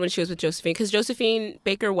 Yeah. I did when she was with Josephine, because Josephine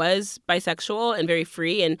Baker was bisexual and very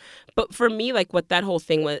free. But for me, like what that whole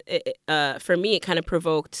thing was, for me, it kind of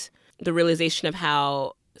provoked the realization of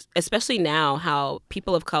how, especially now, how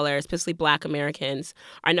people of color, especially Black Americans,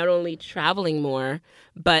 are not only traveling more,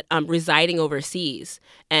 but residing overseas.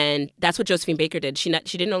 And that's what Josephine Baker did. She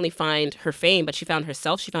didn't only find her fame, but she found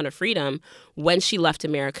herself, she found her freedom when she left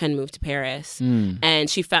America and moved to Paris. And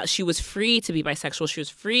she felt she was free to be bisexual. She was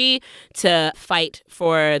free to fight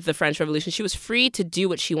for the French Revolution. She was free to do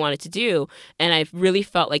what she wanted to do. And I really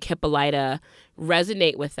felt like Hippolyta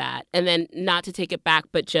resonate with that. And then not to take it back,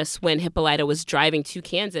 but just when Hippolyta was driving to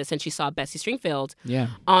Kansas and she saw Bessie Stringfield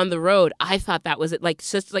on the road, I thought that was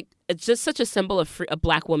it's just such a symbol of a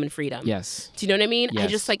Black woman freedom. Yes. Do you know what I mean? Yes. I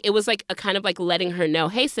just like, it was like a kind of like letting her know,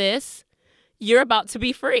 hey sis, you're about to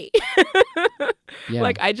be free. Yeah.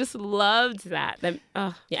 Like I just loved that.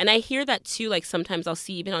 Yeah. And I hear that too. Like sometimes I'll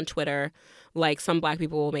see even on Twitter, like some Black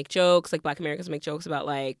people will make jokes, like Black Americans make jokes about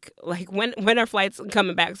like when are flights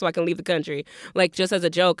coming back so I can leave the country, like just as a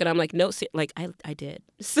joke. And I'm like, no, like I did.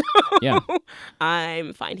 So yeah.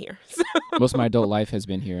 I'm fine here. So. Most of my adult life has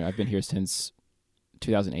been here. I've been here since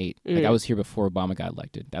 2008. Like I was here before Obama got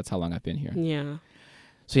elected. That's how long I've been here. Yeah.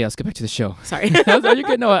 So yeah, let's get back to the show. Sorry. You're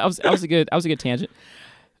good. No, I was a good tangent.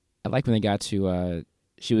 I like when they got to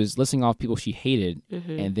she was listing off people she hated,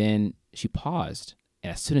 and then she paused.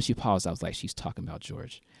 And as soon as she paused, I was like, she's talking about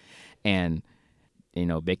George. And, you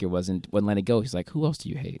know, Baker wouldn't let it go. He's like, who else do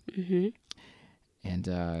you hate? And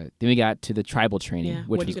then we got to the tribal training. Yeah.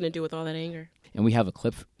 What are you going to do with all that anger? And we have a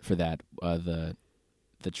clip for that, the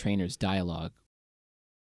trainer's dialogue.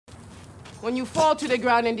 When you fall to the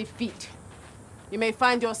ground in defeat, you may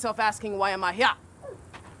find yourself asking, why am I here?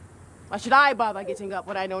 Why should I bother getting up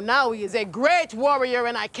when I know now he is a great warrior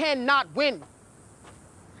and I cannot win?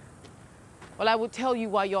 Well, I will tell you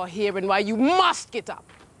why you're here and why you must get up.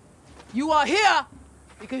 You are here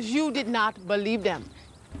because you did not believe them.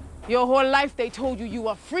 Your whole life they told you you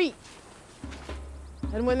were free.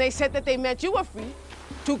 And when they said that they meant you were free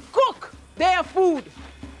to cook their food,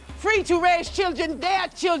 free to raise children, their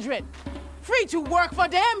children, free to work for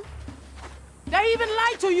them, they even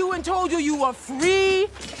lied to you and told you you were free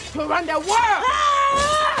to run the world.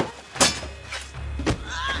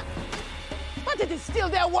 But it is still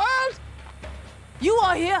their world. You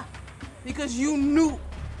are here because you knew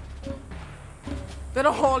that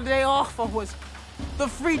all they offer was the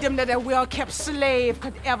freedom that a well-kept slave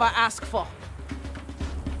could ever ask for.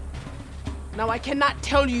 Now, I cannot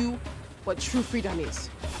tell you what true freedom is.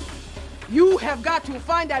 You have got to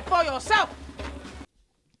find that for yourself.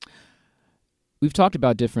 We've talked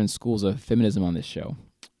about different schools of feminism on this show.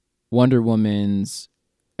 Wonder Woman's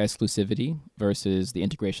exclusivity versus the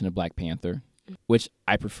integration of Black Panther, which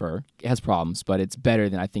I prefer. It has problems, but it's better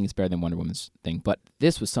than Wonder Woman's thing. But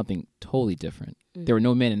this was something totally different. There were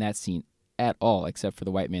no men in that scene at all, except for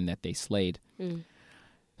the white men that they slayed. I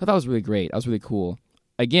thought that was really great. That was really cool.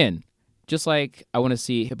 Again, just like I want to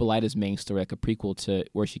see Hippolyta's main story, like a prequel to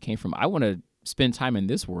where she came from, I want to spend time in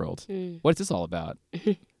this world. What's this all about?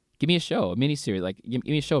 Give me a show, a miniseries. Like, give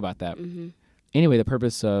me a show about that. Anyway, the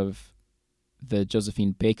purpose of the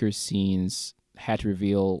Josephine Baker scenes had to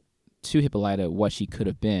reveal to Hippolyta what she could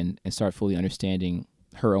have been and start fully understanding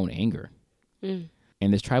her own anger. And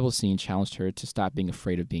this tribal scene challenged her to stop being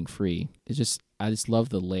afraid of being free. I just love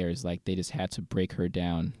the layers. Like, they just had to break her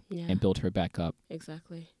down and build her back up.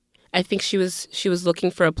 Exactly. I think she was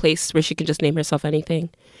looking for a place where she could just name herself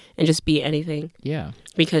anything and just be anything. Yeah.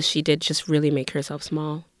 Because she did just really make herself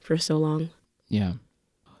small for so long. Yeah.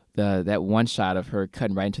 That one shot of her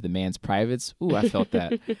cutting right into the man's privates. Ooh, I felt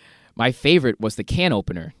that. My favorite was the can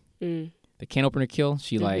opener. The can opener kill.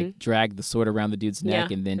 She like dragged the sword around the dude's neck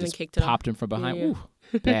and then just popped him from behind. Ooh,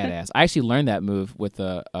 badass. I actually learned that move with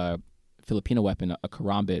a Filipino weapon, a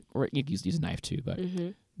karambit, or you can use a knife too, but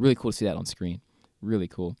really cool to see that on screen. Really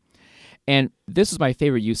cool. And this was my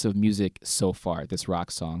favorite use of music so far, this rock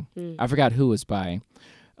song. I forgot who it was by.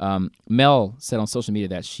 Mel said on social media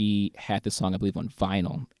that she had this song, I believe, on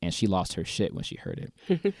vinyl, and she lost her shit when she heard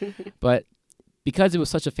it. But because it was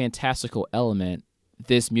such a fantastical element,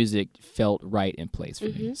 this music felt right in place for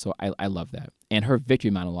me. So I love that. And her victory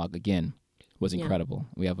monologue, again, was incredible.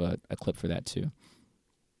 We have a clip for that, too.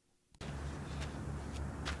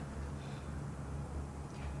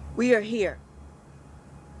 We are here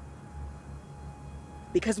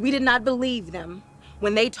because we did not believe them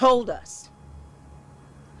when they told us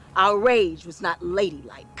our rage was not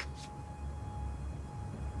ladylike.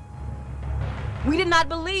 We did not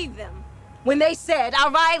believe them when they said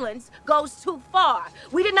our violence goes too far.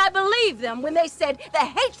 We did not believe them when they said the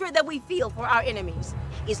hatred that we feel for our enemies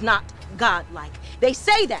is not godlike. They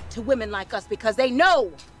say that to women like us because they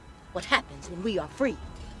know what happens when we are free.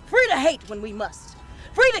 Free to hate when we must.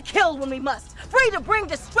 Free to kill when we must. Free to bring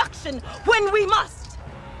destruction when we must.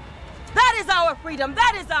 That is our freedom.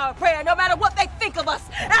 That is our prayer, no matter what they think of us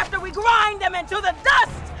after we grind them into the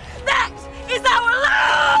dust. That is our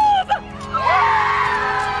love!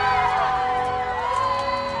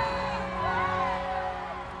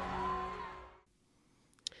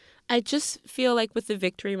 I just feel like with the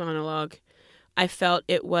victory monologue, I felt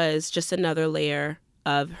it was just another layer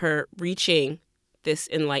of her reaching this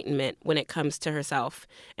enlightenment when it comes to herself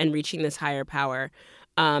and reaching this higher power,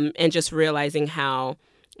 and just realizing how,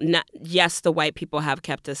 yes, the white people have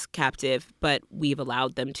kept us captive, but we've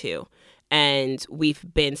allowed them to. And we've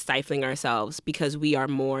been stifling ourselves because we are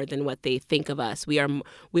more than what they think of us. We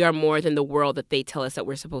are more than the world that they tell us that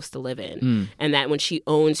we're supposed to live in. And that when she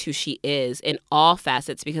owns who she is in all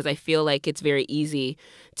facets, because I feel like it's very easy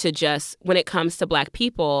to just, when it comes to Black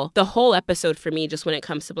people, the whole episode for me, just when it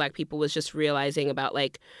comes to Black people, was just realizing about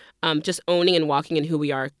like just owning and walking in who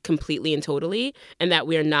we are completely and totally, and that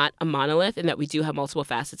we are not a monolith, and that we do have multiple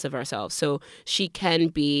facets of ourselves. So she can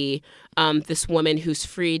be this woman who's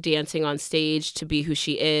free dancing on stage to be who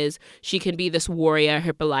she is. She can be this warrior,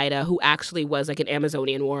 Hippolyta, who actually was like an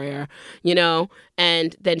Amazonian warrior, you know?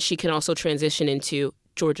 And then she can also transition into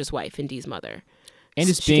George's wife and Dee's mother. And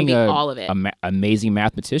just she being can be all of it. Amazing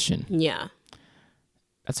mathematician. Yeah.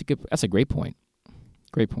 That's a great point.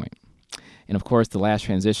 Great point. And of course, the last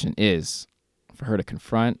transition is for her to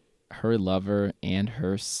confront her lover and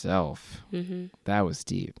herself. That was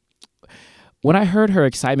deep. When I heard her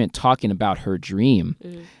excitement talking about her dream,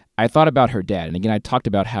 I thought about her dad. And again, I talked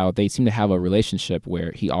about how they seem to have a relationship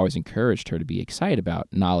where he always encouraged her to be excited about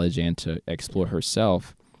knowledge and to explore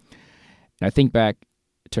herself. And I think back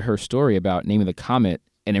to her story about naming the comet,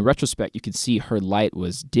 and in retrospect, you could see her light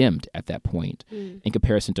was dimmed at that point in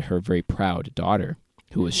comparison to her very proud daughter,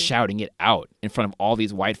 who was shouting it out in front of all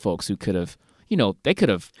these white folks who could have, they could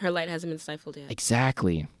have. Her light hasn't been stifled yet.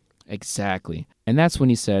 Exactly. And that's when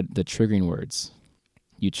he said the triggering words,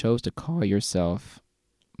 "You chose to call yourself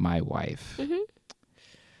my wife."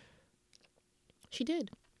 She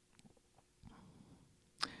did.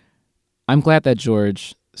 I'm glad that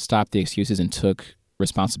George stopped the excuses and took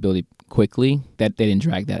responsibility quickly, that they didn't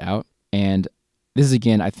drag that out. And this is,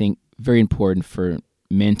 again, I think, very important for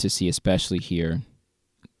men to see, especially here,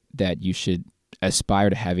 that you should aspire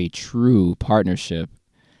to have a true partnership,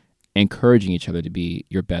 encouraging each other to be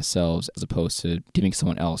your best selves as opposed to giving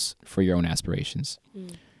someone else for your own aspirations.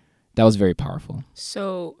 That was very powerful.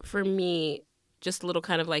 So for me, just a little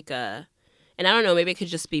kind of like and I don't know, maybe it could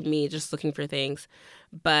just be me just looking for things,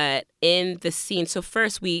 but in the scene, so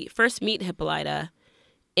we first meet Hippolyta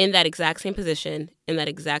in that exact same position, in that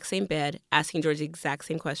exact same bed, asking George the exact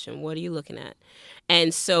same question, "What are you looking at?"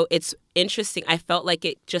 And so it's interesting. I felt like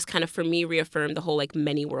it just kind of, for me, reaffirmed the whole like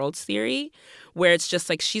many worlds theory, where it's just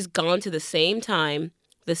like she's gone to the same time,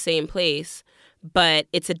 the same place, but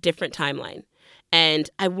it's a different timeline. And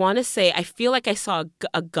I want to say, I feel like I saw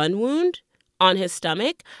a gun wound on his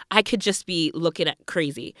stomach. I could just be looking at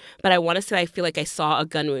crazy, but I want to say I feel like I saw a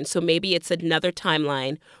gun wound. So maybe it's another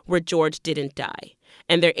timeline where George didn't die.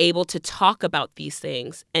 And they're able to talk about these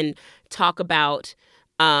things and talk about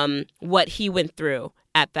what he went through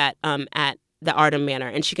at that at the Artem Manor,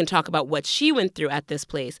 and she can talk about what she went through at this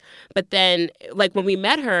place. But then, like when we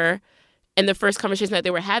met her, in the first conversation that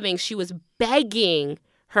they were having, she was begging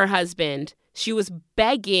her husband, she was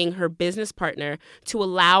begging her business partner to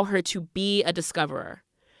allow her to be a discoverer,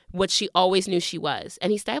 what she always knew she was.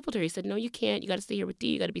 And he stifled her. He said, "No, you can't. You got to stay here with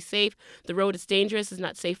Dee. You got to be safe. The road is dangerous. It's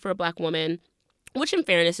not safe for a Black woman." Which in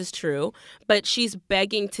fairness is true, but she's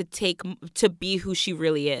begging to be who she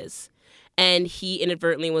really is. And he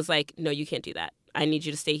inadvertently was like, "No, you can't do that. I need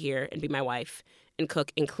you to stay here and be my wife and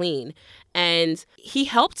cook and clean. And he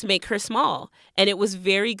helped make her small. And it was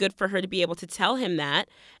very good for her to be able to tell him that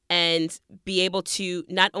and be able to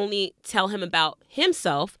not only tell him about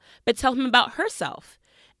himself, but tell him about herself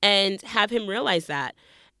and have him realize that.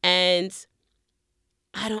 And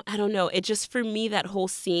I don't know. It just, for me, that whole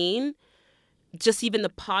scene, just even the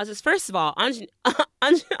pauses. First of all,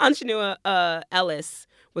 Anjanua Ellis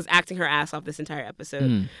was acting her ass off this entire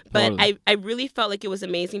episode. But totally. I really felt like it was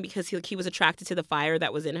amazing because he was attracted to the fire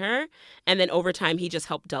that was in her. And then over time, he just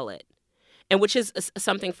helped dull it. And which is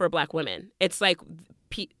something for Black women. It's like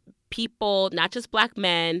people, not just Black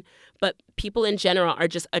men, but people in general are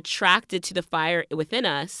just attracted to the fire within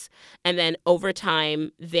us. And then over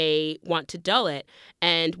time, they want to dull it.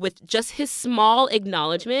 And with just his small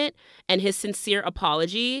acknowledgement and his sincere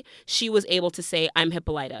apology, she was able to say, I'm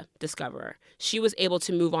Hippolyta, Discoverer. She was able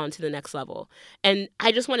to move on to the next level. And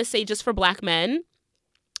I just want to say, just for Black men,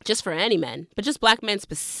 just for any men, but just Black men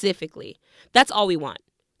specifically, that's all we want.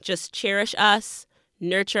 Just cherish us,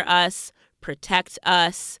 nurture us, protect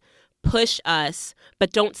us, push us,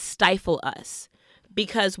 but don't stifle us,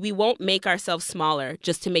 because we won't make ourselves smaller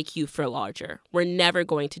just to make you feel larger. We're never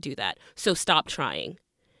going to do that. So stop trying.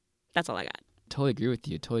 That's all I got. Totally agree with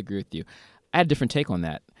you. I had a different take on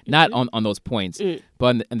that. Not on those points,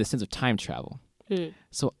 but in the sense of time travel.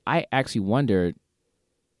 So I actually wondered,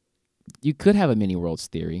 you could have a mini worlds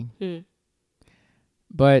theory,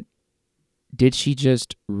 but did she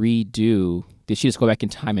just go back in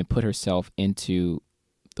time and put herself into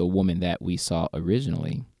the woman that we saw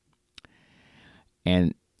originally?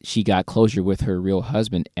 And she got closure with her real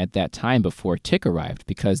husband at that time before Tick arrived,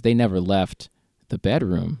 because they never left the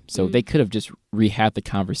bedroom. So they could have just rehabbed the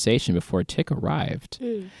conversation before Tick arrived.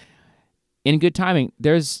 In good timing,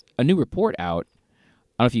 there's a new report out.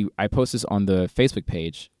 I don't know if I post this on the Facebook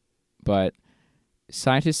page, but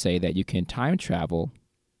scientists say that you can time travel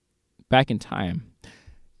back in time.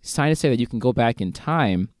 Scientists say that you can go back in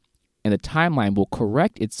time and the timeline will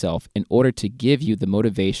correct itself in order to give you the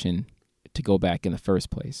motivation to go back in the first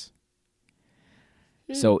place.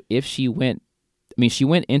 So if she went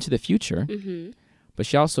into the future, but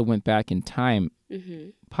she also went back in time,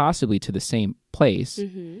 possibly to the same place,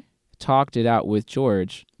 talked it out with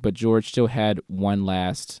George, but George still had one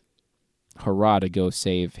last hurrah to go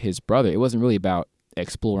save his brother. It wasn't really about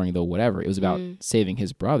exploring the whatever. It was about saving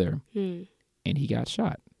his brother, and he got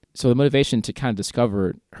shot. So the motivation to kind of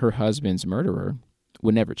discover her husband's murderer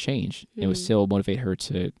would never change. It would still motivate her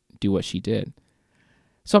to do what she did.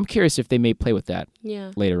 So I'm curious if they may play with that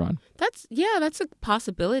later on. That's a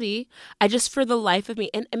possibility. I just, for the life of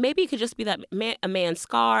me, and maybe it could just be that a man's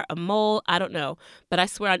scar, a mole, I don't know. But I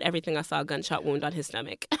swear on everything I saw a gunshot wound on his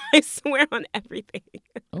stomach. I swear on everything.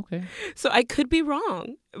 Okay. So I could be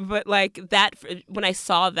wrong. But like that, when I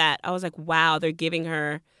saw that, I was like, wow, they're giving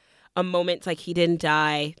her a moment. It's like he didn't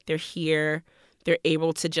die. They're here. They're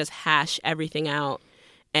able to just hash everything out.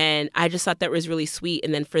 And I just thought that was really sweet.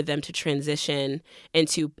 And then for them to transition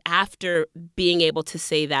into, after being able to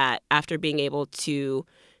say that, after being able to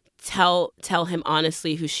tell him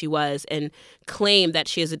honestly who she was and claim that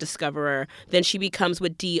she is a discoverer, then she becomes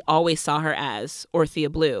what Dee always saw her as, Orthea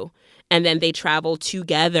Blue. And then they travel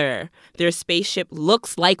together. Their spaceship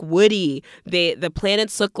looks like Woody. The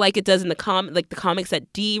planets look like it does in the comics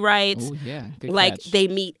that Dee writes. Oh yeah, good like catch. They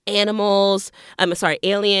meet aliens,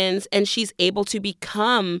 and she's able to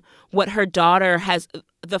become what her daughter has.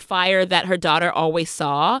 The fire that her daughter always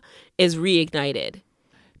saw is reignited.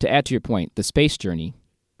 To add to your point, the space journey.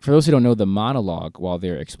 For those who don't know, the monologue while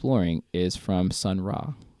they're exploring is from Sun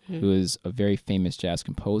Ra, who is a very famous jazz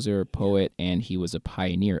composer, poet, and he was a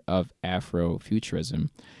pioneer of Afrofuturism.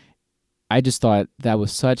 I just thought that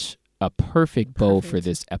was such a perfect bow for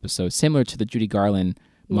this episode, similar to the Judy Garland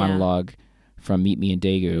monologue from Meet Me in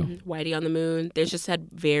Daegu. Whitey on the Moon. They just had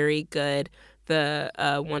very good, the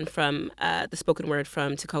one from the spoken word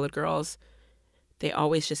from To Colored Girls. They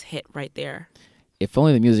always just hit right there. If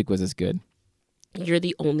only the music was as good. You're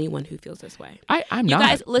the only one who feels this way. I'm you not. You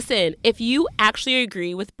guys, listen, if you actually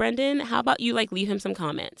agree with Brendan, how about you leave him some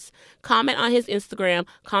comments? Comment on his Instagram,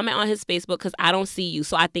 comment on his Facebook, because I don't see you,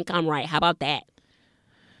 so I think I'm right. How about that?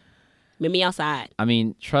 Meet me outside. I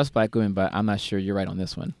mean, trust Black women, but I'm not sure you're right on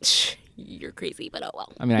this one. You're crazy, but oh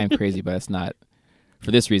well. I mean, I am crazy, but it's not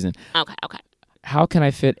for this reason. Okay. How can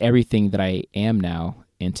I fit everything that I am now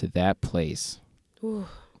into that place? Ooh.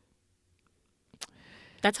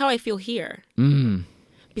 That's how I feel here.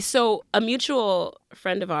 So a mutual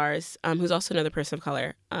friend of ours, who's also another person of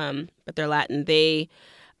color, but they're Latin,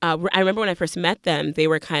 I remember when I first met them, they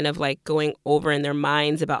were kind of like going over in their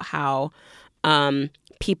minds about how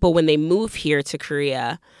people when they move here to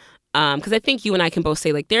Korea, because I think you and I can both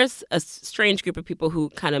say, like, there's a strange group of people who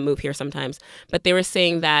kind of move here sometimes, but they were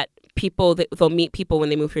saying that they'll meet people when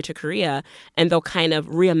they move here to Korea, and they'll kind of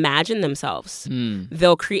reimagine themselves.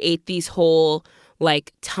 They'll create these whole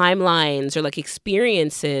like timelines or like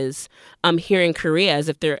experiences here in Korea as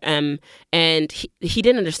if they're and he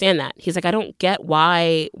didn't understand that. He's like, I don't get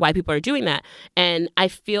why people are doing that. And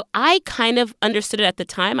I kind of understood it at the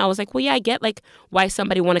time. I was like, well, yeah, I get like why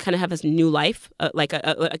somebody want to kind of have this new life, like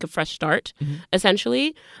a fresh start,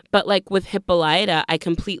 essentially. But like with Hippolyta, I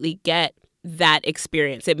completely get that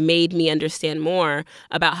experience. It made me understand more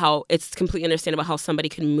about how it's completely understandable how somebody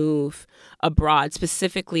can move abroad,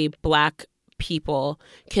 specifically Black people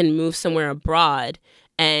can move somewhere abroad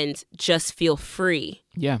and just feel free.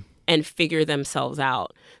 Yeah. And figure themselves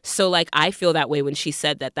out. So like I feel that way when she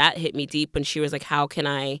said that. That hit me deep when she was like, how can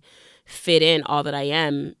I fit in all that I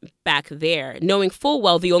am back there? Knowing full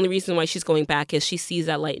well the only reason why she's going back is she sees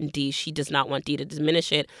that light in D. She does not want D to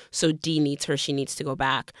diminish it. So D needs her. She needs to go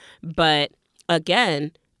back. But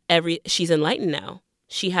again, she's enlightened now.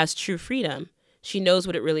 She has true freedom. She knows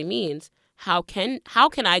what it really means. How can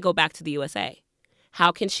I go back to the USA?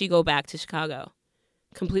 How can she go back to Chicago?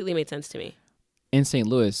 Completely made sense to me. In St.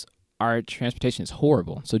 Louis, our transportation is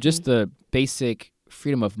horrible. So just the basic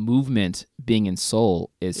freedom of movement being in Seoul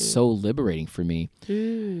is so liberating for me.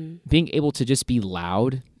 Being able to just be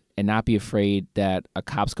loud and not be afraid that a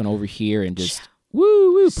cop's going to overhear and just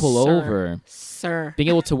pull over. Sir. Being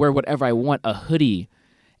able to wear whatever I want, a hoodie,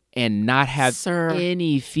 and not have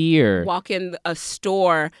any fear. Walk in a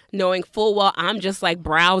store knowing full well I'm just like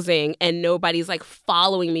browsing and nobody's like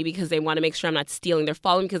following me because they want to make sure I'm not stealing. They're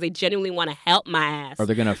following because they genuinely want to help my ass. Or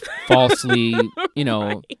they're going to falsely,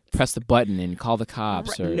 press the button and call the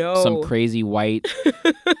cops. Or some crazy white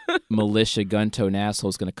militia gun-toting asshole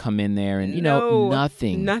is going to come in there and,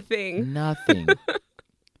 nothing.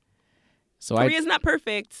 So Korea's not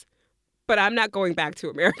perfect, but I'm not going back to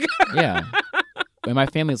America. Yeah. When my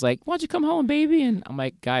family's like, why don't you come home, baby? And I'm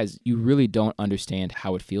like, guys, you really don't understand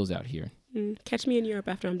how it feels out here. Catch me in Europe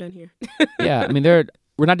after I'm done here. Yeah, I mean,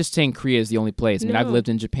 we're not just saying Korea is the only place. I mean, I've lived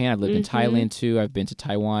in Japan. I've lived in Thailand, too. I've been to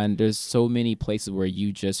Taiwan. There's so many places where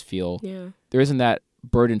you just feel there isn't that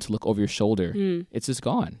burden to look over your shoulder. It's just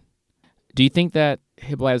gone. Do you think that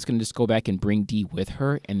Hippolyta is going to just go back and bring D with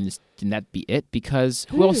her and that be it? Because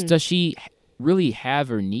who else does she really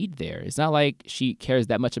have or need there? It's not like she cares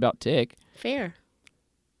that much about Tick. Fair.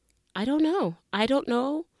 I don't know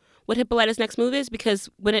what Hippolyta's next move is because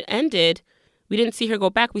when it ended, we didn't see her go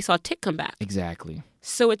back. We saw Tick come back. Exactly.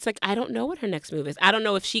 So it's like, I don't know what her next move is. I don't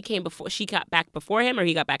know if she got back before him or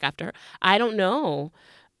he got back after her. I don't know.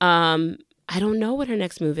 I don't know what her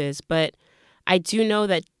next move is, but I do know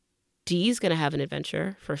that Dee's going to have an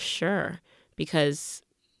adventure for sure because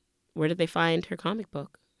where did they find her comic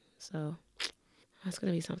book? So that's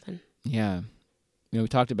going to be something. Yeah. We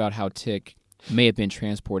talked about how Tick may have been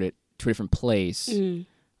transported to a different place.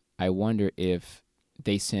 I wonder if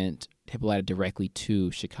they sent Hippolyta directly to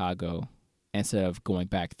Chicago instead of going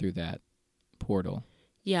back through that portal.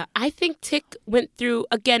 Yeah, I think Tick went through,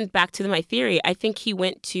 again, back to my theory, I think he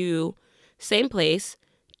went to same place,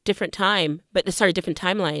 different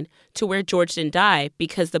timeline to where George didn't die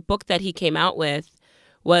because the book that he came out with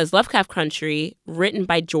was Lovecraft Country, written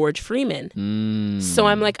by George Freeman. So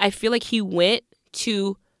I'm like, I feel like he went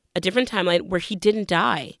to a different timeline where he didn't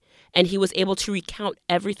die and he was able to recount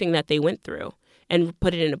everything that they went through and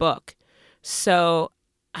put it in a book. So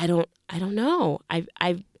I don't know. I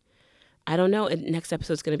don't know. Next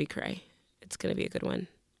episode's going to be cray. It's going to be a good one.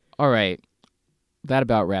 All right. That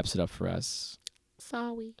about wraps it up for us.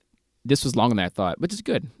 Sorry. This was longer than I thought, which is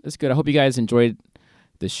good. It's good. I hope you guys enjoyed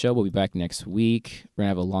the show. We'll be back next week. We're going to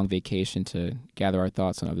have a long vacation to gather our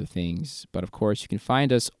thoughts on other things. But of course, you can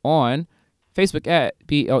find us on Facebook at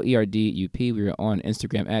BLERDUP. We are on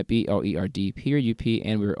Instagram at BLERD_UP,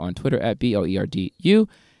 and we're on Twitter at BLERDU.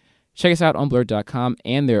 Check us out on blurred.com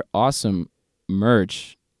and their awesome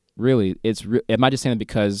merch. Really, I'm not just saying that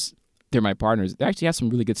because they're my partners. They actually have some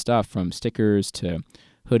really good stuff, from stickers to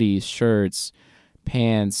hoodies, shirts,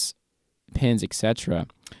 pants, pins, etc.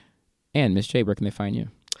 And Miss J, where can they find you?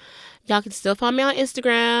 Y'all can still find me on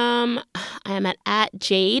Instagram. I am at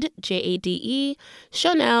Jade, Jade,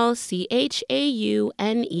 Chanel, CHAUNELLE.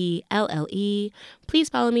 Please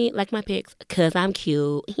follow me, like my pics, because I'm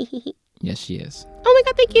cute. Yes, she is. Oh my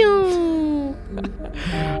God, thank you.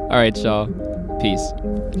 All right, y'all. Peace.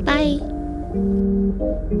 Bye.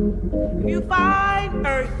 You find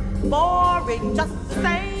Earth boring, just the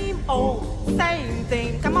same old, same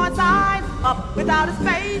thing. Come on, sign up without a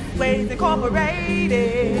space, Ways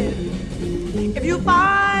Incorporated. If you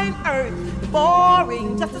find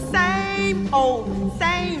boring, just the same old,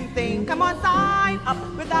 same thing. Come on, sign up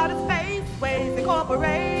without a space, Ways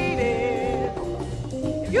Incorporated.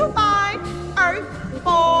 If you find Earth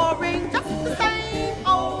boring, just the same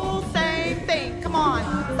old, same thing. Come on,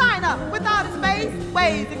 sign up without a space,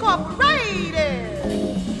 Ways Incorporated.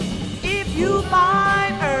 If you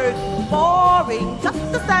find Earth boring,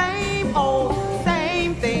 just the same old,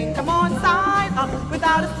 same thing. Come on, sign up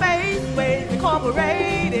without a space, Ways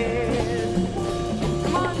Incorporated.